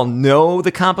 first of all, know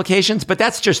the complications, but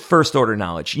that's just first order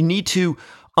knowledge. You need to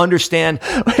understand.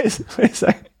 Wait a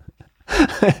second.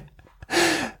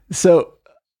 So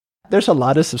there's a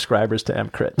lot of subscribers to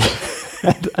MCrit.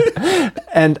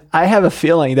 and I have a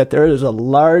feeling that there is a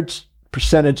large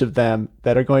percentage of them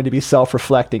that are going to be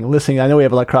self-reflecting, listening. I know we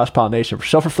have a lot of cross-pollination, for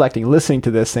self-reflecting, listening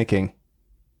to this, thinking,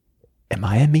 am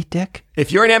I a meat dick?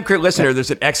 If you're an MCrit listener,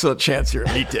 there's an excellent chance you're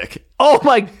a meat dick. Oh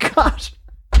my gosh.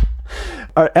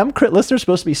 Are MCrit listeners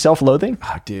supposed to be self-loathing?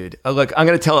 Oh, dude. Look, I'm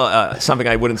going to tell something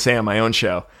I wouldn't say on my own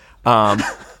show,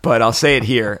 but I'll say it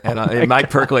here, and it might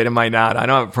percolate, it might not. I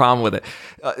don't have a problem with it.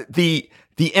 The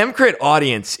MCrit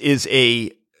audience is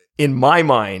in my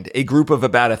mind, a group of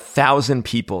about 1,000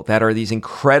 people that are these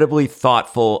incredibly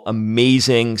thoughtful,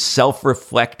 amazing,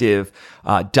 self-reflective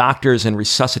doctors and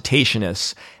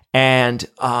resuscitationists. And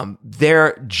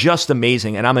they're just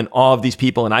amazing. And I'm in awe of these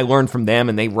people, and I learn from them,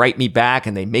 and they write me back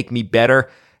and they make me better.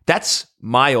 That's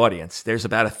my audience. There's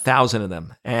about 1,000 of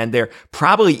them, and they're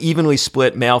probably evenly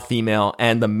split male, female,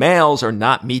 and the males are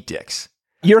not meat dicks.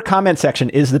 Your comment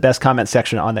section is the best comment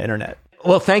section on the internet.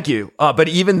 Well, thank you. But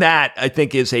even that, I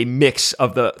think, is a mix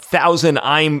of the 1,000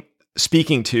 I'm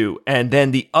speaking to, and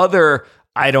then the other,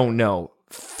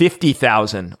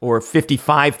 50,000 or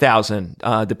 55,000,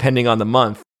 depending on the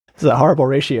month. It's a horrible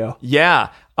ratio. Yeah.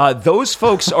 Those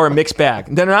folks are a mixed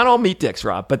bag. They're not all meat dicks,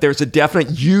 Rob, but there's a definite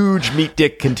huge meat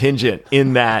dick contingent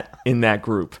in that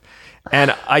group.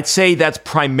 And I'd say that's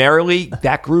primarily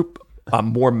that group,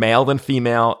 more male than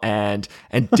female, and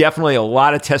definitely a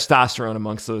lot of testosterone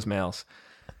amongst those males.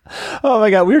 Oh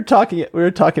my God, we were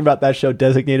talking about that show,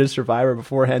 Designated Survivor,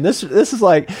 beforehand. This is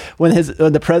like when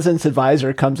the president's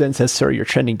advisor comes in and says, "Sir, you're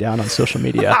trending down on social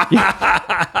media."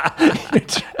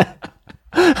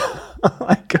 Oh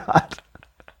my God.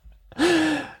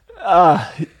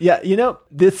 Yeah,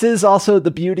 this is also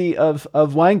the beauty of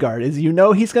Weingart is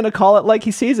he's going to call it like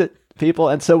he sees it, people.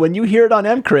 And so when you hear it on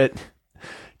MCrit,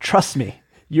 trust me,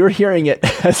 you're hearing it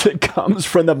as it comes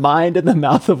from the mind and the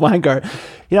mouth of Weingart.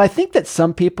 I think that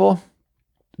some people,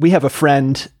 we have a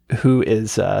friend who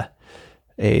is a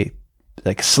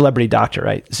celebrity doctor,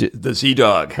 right? The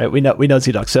Z-Dog. Right? We know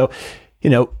Z-Dog. So,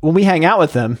 when we hang out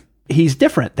with him, he's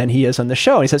different than he is on the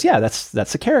show. And he says, yeah, that's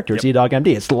the character, yep. Z-Dog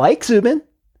MD. It's like Zubin.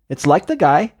 It's like the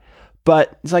guy,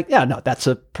 but it's like, yeah, no, that's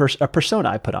a persona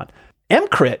I put on.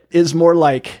 MCrit is more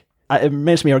like, it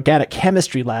reminds me of organic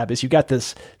chemistry lab, is you got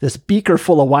this beaker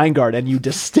full of Weingart and you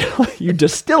distill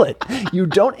it. You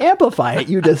don't amplify it.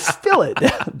 You distill it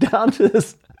down to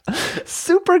this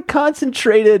super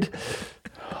concentrated,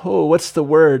 what's the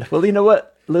word? Well, you know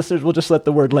what? Listeners, we'll just let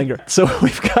the word linger. So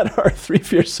we've got our 3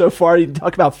 fears so far. You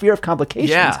talk about fear of complications.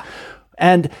 Yeah.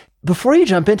 And before you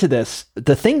jump into this,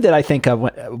 the thing that I think of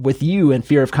with you and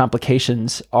fear of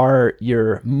complications are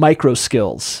your micro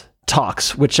skills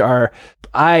talks, which are,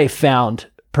 I found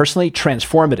personally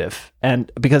transformative.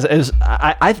 And because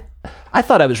I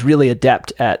thought I was really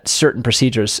adept at certain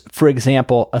procedures, for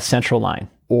example, a central line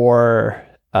or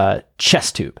a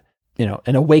chest tube,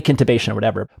 an awake intubation or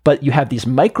whatever. But you have these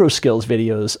micro skills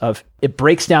videos of, it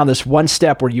breaks down this one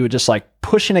step where you would just like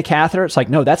push in a catheter. It's like,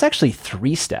 no, that's actually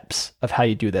 3 steps of how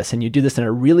you do this. And you do this in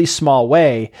a really small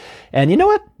way. And you know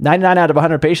what? 99 out of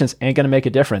 100 patients ain't going to make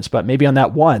a difference. But maybe on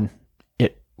that one,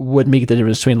 it would make the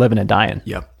difference between living and dying.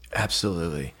 Yep,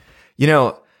 absolutely.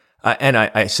 And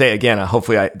I say again,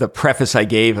 hopefully the preface I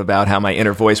gave about how my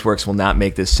inner voice works will not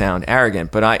make this sound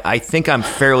arrogant, but I think I'm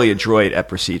fairly adroit at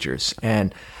procedures.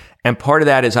 And part of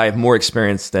that is I have more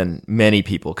experience than many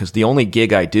people because the only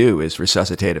gig I do is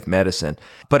resuscitative medicine.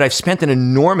 But I've spent an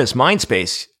enormous mind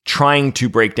space trying to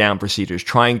break down procedures,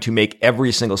 trying to make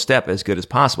every single step as good as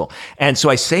possible. And so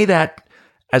I say that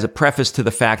as a preface to the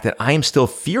fact that I am still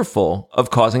fearful of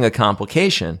causing a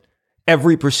complication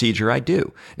every procedure I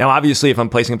do. Now, obviously, if I'm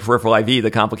placing a peripheral IV,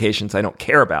 the complications I don't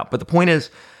care about. But the point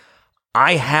is,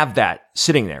 I have that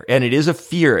sitting there, and it is a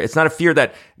fear. It's not a fear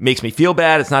that makes me feel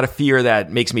bad. It's not a fear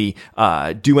that makes me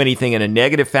do anything in a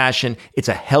negative fashion. It's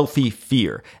a healthy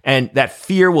fear. And that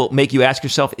fear will make you ask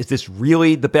yourself, is this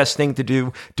really the best thing to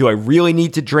do? Do I really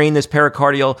need to drain this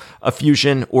pericardial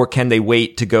effusion, or can they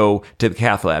wait to go to the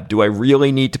cath lab? Do I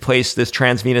really need to place this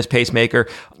transvenous pacemaker,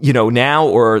 now,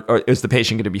 or is the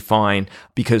patient going to be fine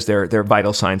because their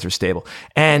vital signs are stable?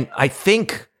 And I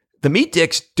think the meat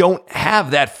dicks don't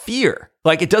have that fear.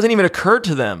 Like, it doesn't even occur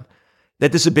to them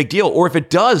that this is a big deal. Or if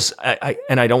it does, I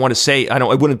don't want to say, I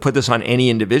wouldn't put this on any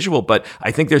individual, but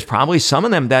I think there's probably some of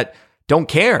them that don't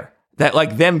care. That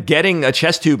like them getting a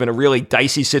chest tube in a really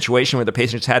dicey situation where the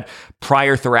patient's had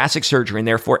prior thoracic surgery and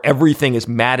therefore everything is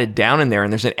matted down in there.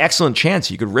 And there's an excellent chance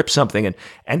you could rip something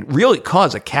and really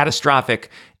cause a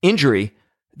catastrophic injury.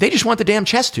 They just want the damn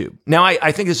chest tube. Now,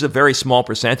 I think this is a very small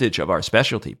percentage of our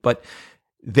specialty, but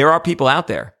there are people out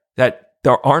there that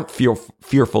aren't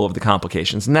fearful of the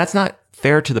complications, and that's not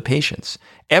fair to the patients.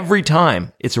 Every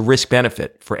time, it's a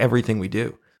risk-benefit for everything we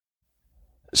do.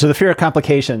 So the fear of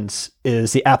complications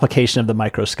is the application of the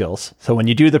micro skills. So when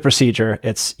you do the procedure,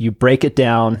 you break it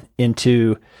down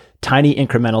into tiny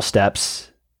incremental steps,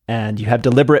 and you have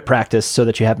deliberate practice so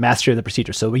that you have mastery of the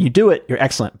procedure. So when you do it, you're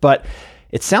excellent. But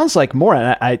it sounds like more,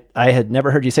 and I had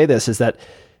never heard you say this, is that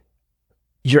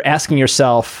you're asking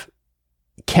yourself,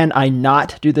 can I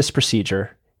not do this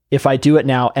procedure? If I do it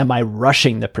now, am I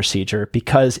rushing the procedure?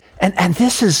 Because, and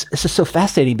this is so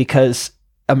fascinating because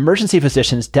emergency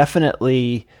physicians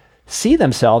definitely see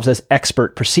themselves as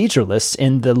expert proceduralists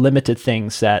in the limited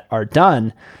things that are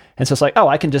done. And so it's like, oh,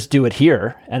 I can just do it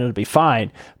here and it'll be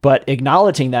fine. But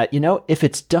acknowledging that, if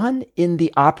it's done in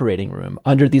the operating room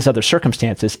under these other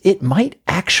circumstances, it might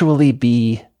actually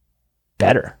be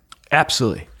better.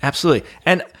 Absolutely. Absolutely.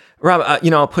 And Rob,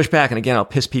 I'll push back, and again, I'll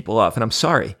piss people off, and I'm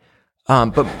sorry.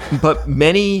 But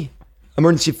many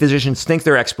emergency physicians think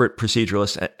they're expert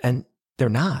proceduralists, and they're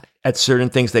not at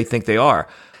certain things they think they are.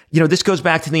 This goes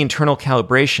back to the internal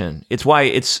calibration. It's why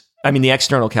the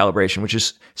external calibration, which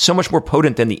is so much more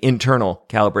potent than the internal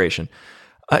calibration.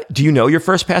 Do you know your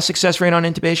first pass success rate on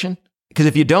intubation? Because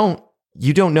if you don't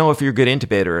know if you're a good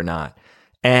intubator or not.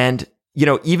 And,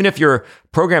 even if your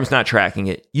program's not tracking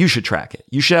it, you should track it.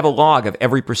 You should have a log of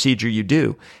every procedure you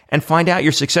do and find out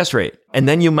your success rate. And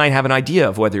then you might have an idea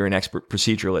of whether you're an expert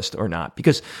proceduralist or not.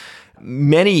 Because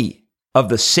many of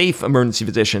the safe emergency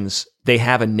physicians, they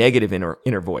have a negative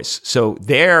inner voice. So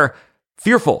they're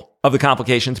fearful of the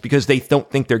complications because they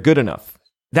don't think they're good enough.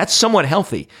 That's somewhat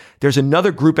healthy. There's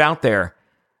another group out there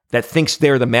that thinks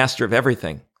they're the master of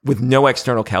everything with no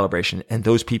external calibration, and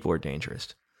those people are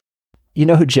dangerous. You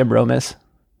know who Jim Rome is?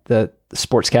 The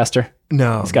sportscaster?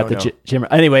 No. He's got Jim.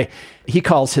 Anyway, he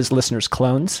calls his listeners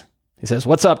clones. He says,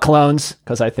 "What's up, clones?"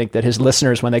 Because I think that his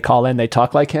listeners, when they call in, they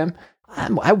talk like him.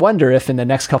 I wonder if in the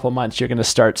next couple months you're going to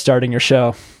starting your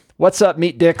show. What's up,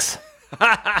 meat dicks?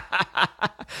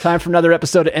 Time for another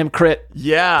episode of M-Crit.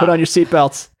 Yeah. Put on your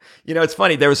seatbelts. It's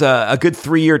funny. There was a good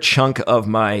 3-year chunk of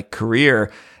my career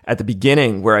at the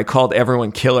beginning where I called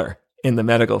everyone killer in the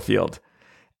medical field.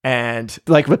 And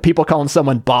like with people calling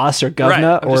someone boss or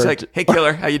governor, right. I'm just like, "Hey,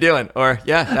 killer, how you doing?" Or,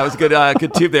 "Yeah, that was a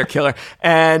good tube there, killer."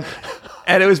 And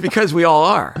it was because we all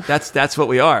are. That's what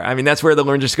we are. I mean, that's where the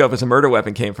laryngoscope as a murder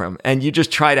weapon came from. And you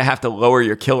just try to have to lower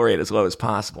your kill rate as low as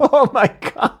possible. Oh my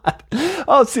God.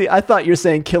 Oh, see, I thought you're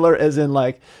saying killer as in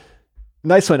like,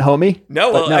 nice one, homie.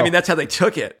 No, well, no. I mean, that's how they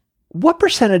took it. What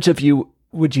percentage of you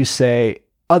would you say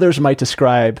others might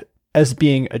describe as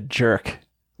being a jerk?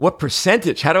 What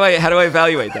percentage? How do I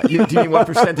evaluate that? Do you mean what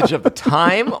percentage of the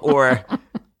time, or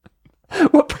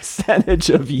what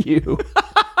percentage of you?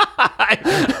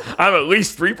 I'm at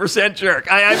least 3% jerk.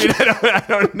 I mean, I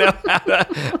don't know how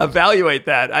to evaluate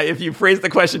that. If you phrase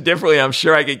the question differently, I'm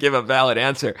sure I could give a valid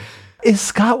answer. Is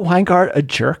Scott Weingart a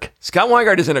jerk? Scott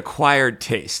Weingart is an acquired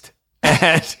taste,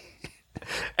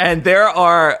 and there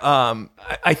are.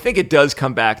 I think it does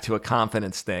come back to a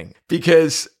confidence thing,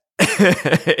 because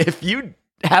if you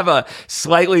have a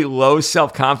slightly low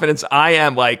self-confidence, I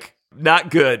am like,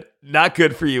 not good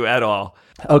for you at all.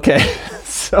 Okay,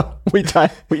 so we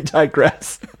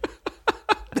digress.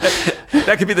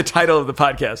 That could be the title of the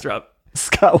podcast, Rob.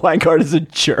 Scott Weingart is a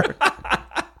jerk.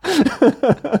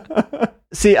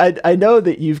 See, I know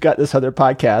that you've got this other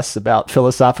podcast about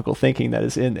philosophical thinking that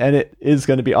is in, and it is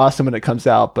going to be awesome when it comes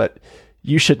out, but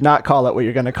you should not call it what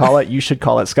you're going to call it. You should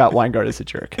call it Scott Weingart is a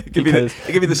jerk. Give me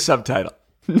the subtitle.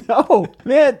 No,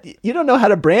 man, you don't know how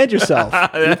to brand yourself.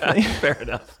 Fair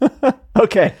enough.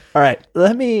 Okay. All right.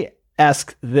 Let me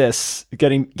ask this,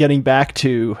 getting back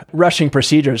to rushing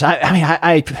procedures.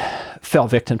 I fell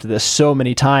victim to this so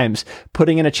many times,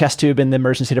 putting in a chest tube in the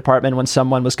emergency department when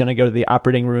someone was going to go to the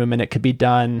operating room, and it could be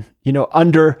done,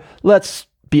 under, let's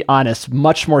be honest,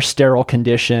 much more sterile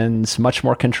conditions, much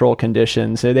more control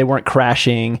conditions. They weren't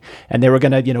crashing and they were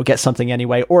going to, get something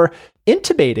anyway, or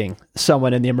intubating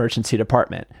someone in the emergency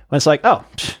department when it's like, oh,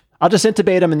 I'll just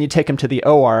intubate them and you take them to the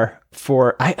OR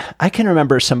for, I can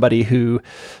remember somebody who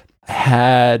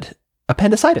had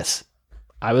appendicitis.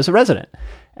 I was a resident,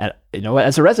 and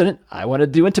as a resident, I wanted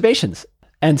to do intubations.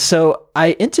 And so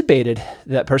I intubated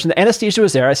that person. The anesthesia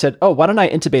was there. I said, oh, why don't I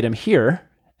intubate him here?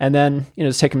 And then,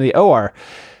 just take him to the OR.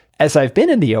 As I've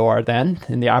been in the OR then,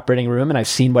 in the operating room, and I've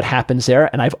seen what happens there,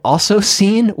 and I've also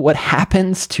seen what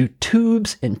happens to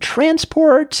tubes in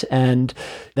transport, and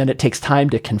then it takes time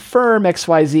to confirm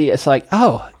XYZ. It's like,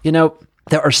 oh,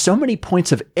 there are so many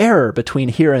points of error between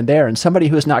here and there, and somebody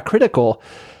who is not critical,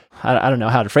 I don't know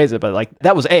how to phrase it, but like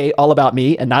that was all about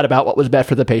me and not about what was best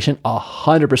for the patient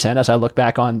 100% as I look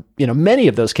back on, many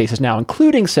of those cases now,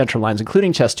 including central lines,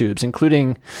 including chest tubes,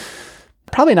 including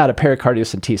probably not a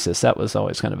pericardiocentesis. That was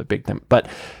always kind of a big thing. But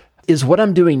is what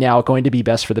I'm doing now going to be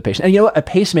best for the patient? And a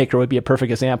pacemaker would be a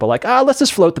perfect example. Like, let's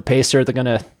just float the pacer. They're going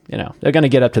to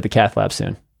get up to the cath lab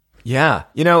soon. Yeah.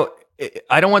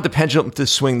 I don't want the pendulum to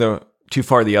swing too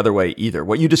far the other way either.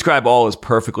 What you describe all is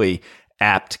perfectly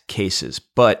apt cases,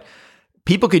 but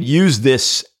people could use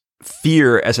this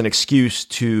fear as an excuse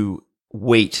to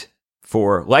wait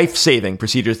for life-saving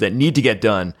procedures that need to get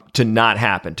done to not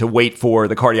happen, to wait for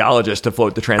the cardiologist to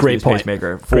float the transvenous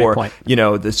pacemaker, for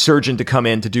the surgeon to come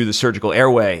in to do the surgical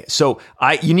airway. So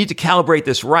you need to calibrate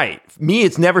this right. Me,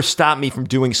 it's never stopped me from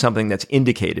doing something that's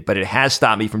indicated, but it has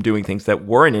stopped me from doing things that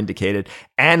weren't indicated.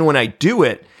 And when I do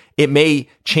it, it may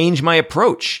change my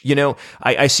approach.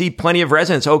 I see plenty of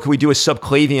residents, can we do a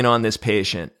subclavian on this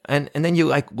patient? And then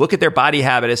you look at their body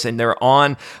habitus and they're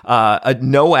on a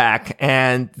NOAC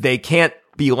and they can't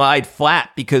be lied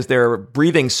flat because they're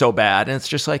breathing so bad. And it's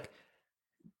just like,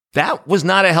 that was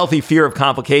not a healthy fear of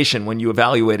complication when you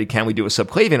evaluated, can we do a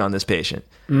subclavian on this patient?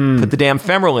 Put the damn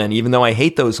femoral in, even though I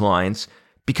hate those lines,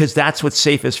 because that's what's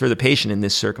safest for the patient in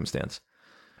this circumstance.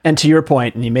 And to your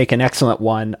point, and you make an excellent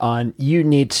one on, you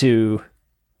need to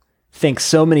think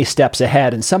so many steps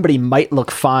ahead, and somebody might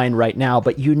look fine right now,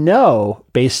 but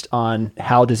based on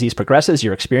how disease progresses,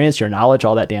 your experience, your knowledge,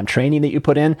 all that damn training that you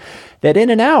put in, that in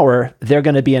an hour, they're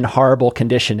going to be in horrible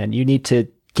condition, and you need to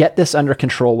get this under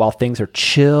control while things are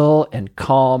chill and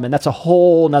calm. And that's a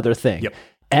whole nother thing. Yep.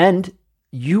 And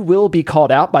you will be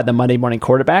called out by the Monday morning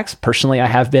quarterbacks. Personally, I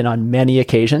have been on many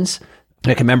occasions.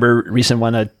 I can remember recent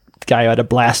one, a guy who had a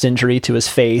blast injury to his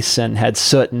face and had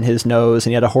soot in his nose,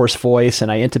 and he had a hoarse voice,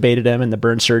 and I intubated him, and the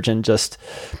burn surgeon just,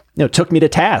 took me to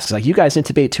task. Like, you guys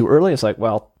intubate too early. It's like,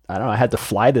 well, I don't know. I had to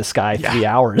fly this guy 3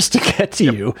 hours to get to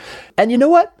you. And you know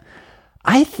what?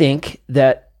 I think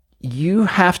that you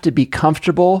have to be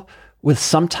comfortable with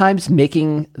sometimes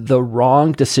making the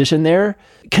wrong decision there,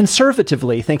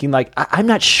 conservatively thinking like, I'm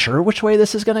not sure which way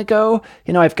this is going to go.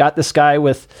 I've got this guy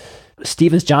with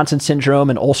Stevens-Johnson syndrome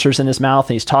and ulcers in his mouth,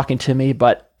 and he's talking to me,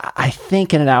 but I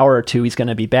think in an hour or two, he's going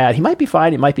to be bad. He might be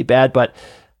fine. He might be bad, but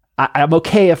I'm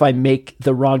okay if I make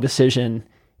the wrong decision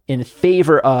in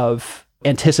favor of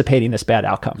anticipating this bad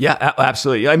outcome. Yeah,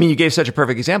 absolutely. I mean, you gave such a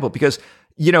perfect example because,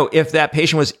 if that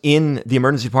patient was in the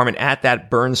emergency department at that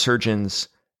burn surgeon's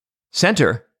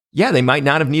center, they might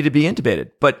not have needed to be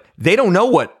intubated, but they don't know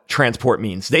what transport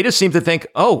means. They just seem to think,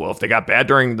 oh, well, if they got bad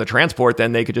during the transport,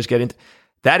 then they could just get into.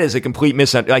 That is a complete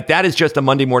misunderstanding. Like, that is just a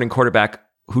Monday morning quarterback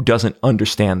who doesn't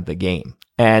understand the game.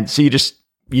 And so you just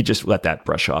let that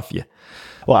brush off you.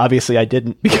 Well, obviously I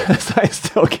didn't, because I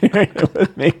still carry it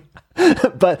with me.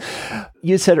 But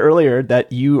you said earlier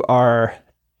that you are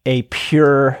a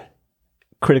pure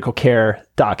critical care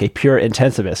doc, a pure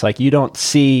intensivist. Like, you don't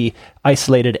see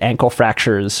isolated ankle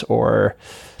fractures or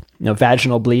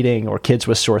vaginal bleeding or kids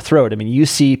with sore throat. I mean, you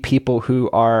see people who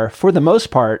are, for the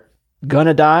most part,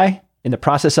 gonna die in the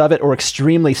process of it, or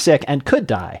extremely sick and could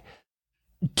die.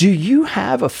 Do you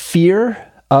have a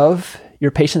fear of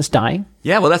your patients dying?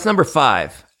 Yeah, well, that's number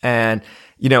 5. And,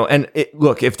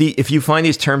 look, if you find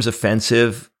these terms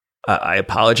offensive, I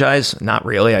apologize. Not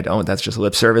really. I don't. That's just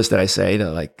lip service that I say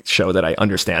to show that I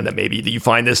understand that maybe you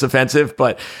find this offensive.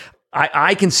 But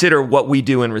I consider what we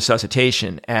do in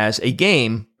resuscitation as a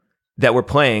game that we're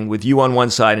playing with you on one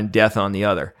side and death on the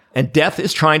other. And death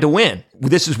is trying to win.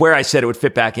 This is where I said it would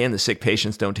fit back in. The sick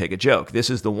patients don't take a joke. This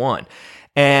is the one.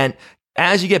 And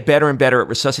as you get better and better at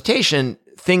resuscitation,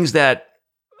 things that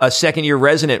a second-year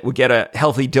resident would get a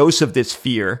healthy dose of this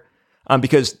fear,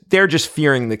 because they're just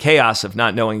fearing the chaos of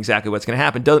not knowing exactly what's going to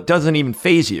happen, doesn't even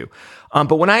faze you.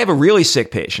 But when I have a really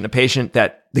sick patient, a patient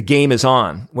that the game is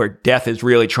on, where death is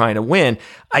really trying to win,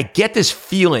 I get this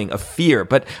feeling of fear.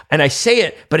 And I say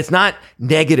it, but it's not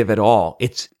negative at all.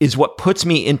 It's what puts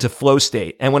me into flow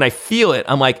state. And when I feel it,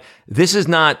 I'm like, this is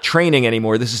not training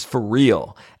anymore. This is for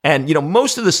real. And,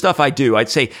 most of the stuff I do, I'd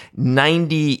say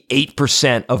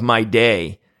 98% of my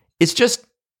day, it's just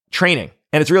training.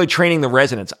 And it's really training the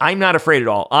residents. I'm not afraid at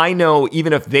all. I know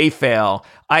even if they fail,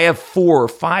 I have 4 or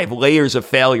 5 layers of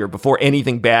failure before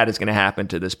anything bad is going to happen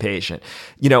to this patient.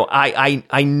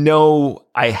 I know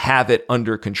I have it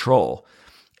under control.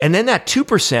 And then that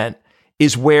 2%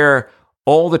 is where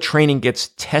all the training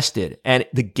gets tested and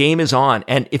the game is on.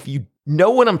 And if you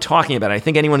know what I'm talking about, I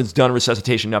think anyone who's done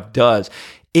resuscitation enough does,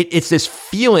 it's this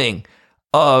feeling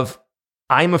of,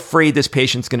 I'm afraid this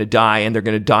patient's going to die, and they're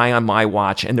going to die on my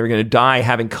watch, and they're going to die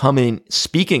having come in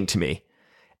speaking to me.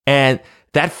 And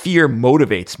that fear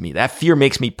motivates me. That fear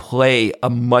makes me play a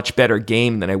much better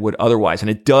game than I would otherwise. And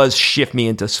it does shift me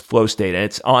into flow state. And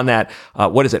it's on that,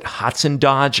 Hudson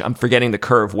Dodge? I'm forgetting the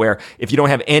curve, where if you don't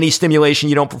have any stimulation,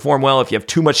 you don't perform well. If you have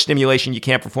too much stimulation, you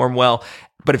can't perform well.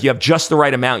 But if you have just the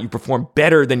right amount, you perform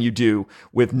better than you do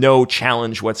with no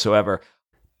challenge whatsoever.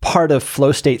 Part of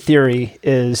flow state theory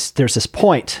is there's this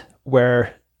point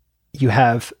where you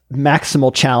have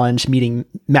maximal challenge meeting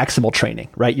maximal training,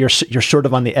 right? You're sort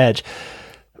of on the edge.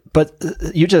 But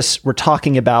you just were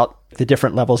talking about the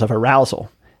different levels of arousal.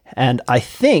 And I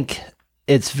think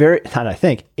it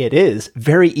is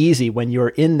very easy when you're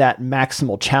in that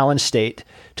maximal challenge state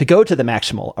to go to the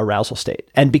maximal arousal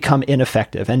state and become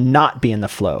ineffective and not be in the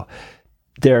flow.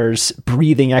 There's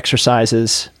breathing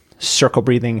exercises, circle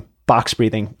breathing, box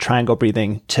breathing, triangle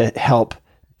breathing, to help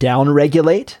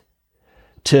downregulate,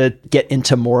 to get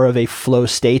into more of a flow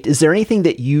state. Is there anything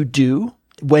that you do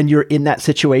when you're in that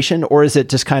situation, or is it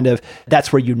just kind of,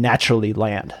 that's where you naturally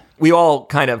land? We all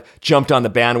kind of jumped on the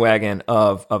bandwagon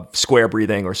of square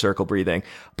breathing or circle breathing.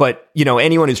 But,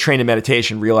 anyone who's trained in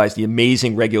meditation realized the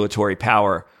amazing regulatory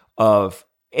power of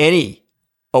any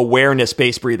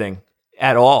awareness-based breathing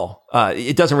at all.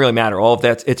 It doesn't really matter. All of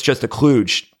that, it's just a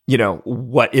kludge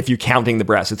what if you're counting the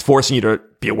breaths. It's forcing you to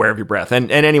be aware of your breath.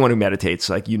 And anyone who meditates,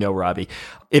 like, Robbie,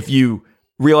 if you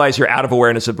realize you're out of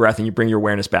awareness of breath and you bring your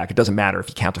awareness back, it doesn't matter if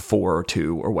you count to 4 or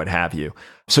 2 or what have you.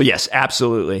 So yes,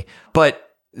 absolutely. But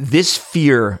this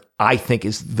fear, I think,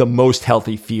 is the most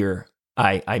healthy fear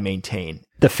I maintain.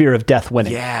 The fear of death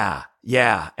winning. Yeah.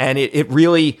 And it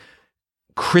really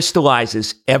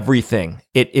crystallizes everything.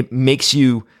 It makes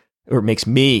you, or makes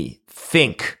me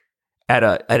think at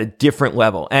a different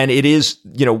level. And it is,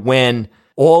 when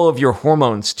all of your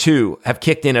hormones too have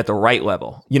kicked in at the right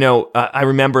level. I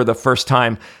remember the first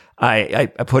time I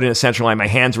put in a central line, my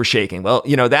hands were shaking. Well,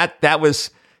 that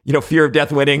was, fear of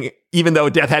death winning, even though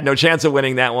death had no chance of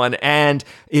winning that one. And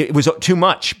it was too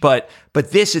much. But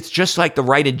this, it's just like the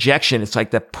right injection. It's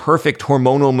like the perfect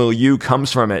hormonal milieu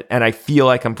comes from it. And I feel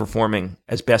like I'm performing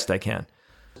as best I can.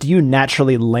 Do you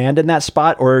naturally land in that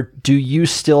spot, or do you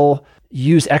still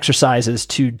use exercises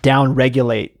to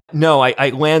down-regulate? No, I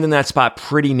land in that spot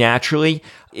pretty naturally,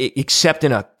 except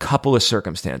in a couple of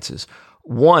circumstances.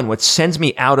 One, what sends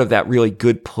me out of that really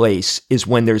good place is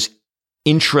when there's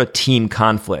intra-team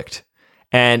conflict.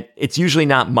 And it's usually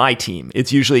not my team.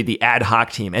 It's usually the ad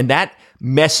hoc team. And that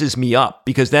messes me up,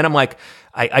 because then I'm like,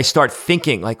 I start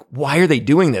thinking, like, why are they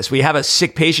doing this? We have a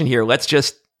sick patient here. Let's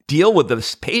just deal with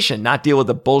this patient, not deal with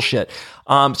the bullshit.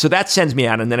 So that sends me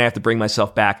out, and then I have to bring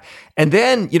myself back. And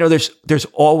then, there's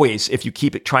always, if you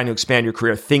keep trying to expand your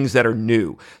career, things that are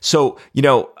new. So,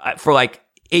 for like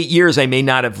 8 years, I may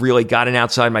not have really gotten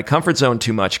outside my comfort zone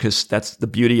too much, because that's the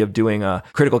beauty of doing a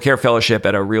critical care fellowship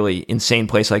at a really insane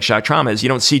place like shock trauma, is you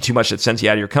don't see too much that sends you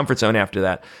out of your comfort zone after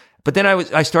that. But then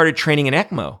I started training in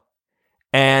ECMO,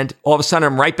 and all of a sudden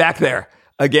I'm right back there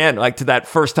again, like to that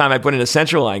first time I put in a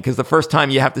central line, because the first time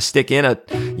you have to stick in a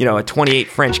 28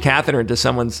 French catheter into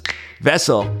someone's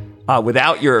vessel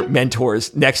without your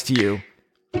mentors next to you,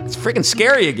 it's freaking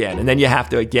scary again. And then you have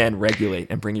to again regulate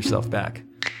and bring yourself back.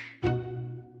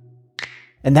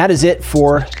 And that is it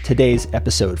for today's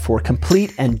episode. For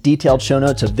complete and detailed show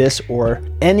notes of this or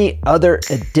any other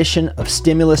edition of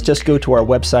Stimulus, just go to our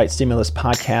website,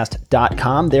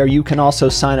 stimuluspodcast.com. There you can also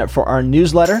sign up for our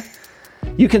newsletter.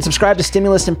 You can subscribe to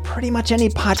Stimulus in pretty much any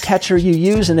podcatcher you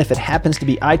use, and if it happens to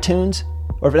be iTunes,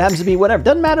 or if it happens to be whatever,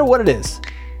 doesn't matter what it is,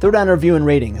 throw down a review and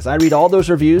rating. As I read all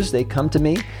those reviews, they come to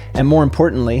me, and more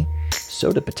importantly,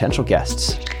 so do potential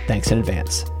guests. Thanks in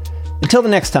advance. Until the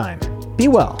next time, be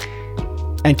well,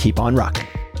 and keep on rocking.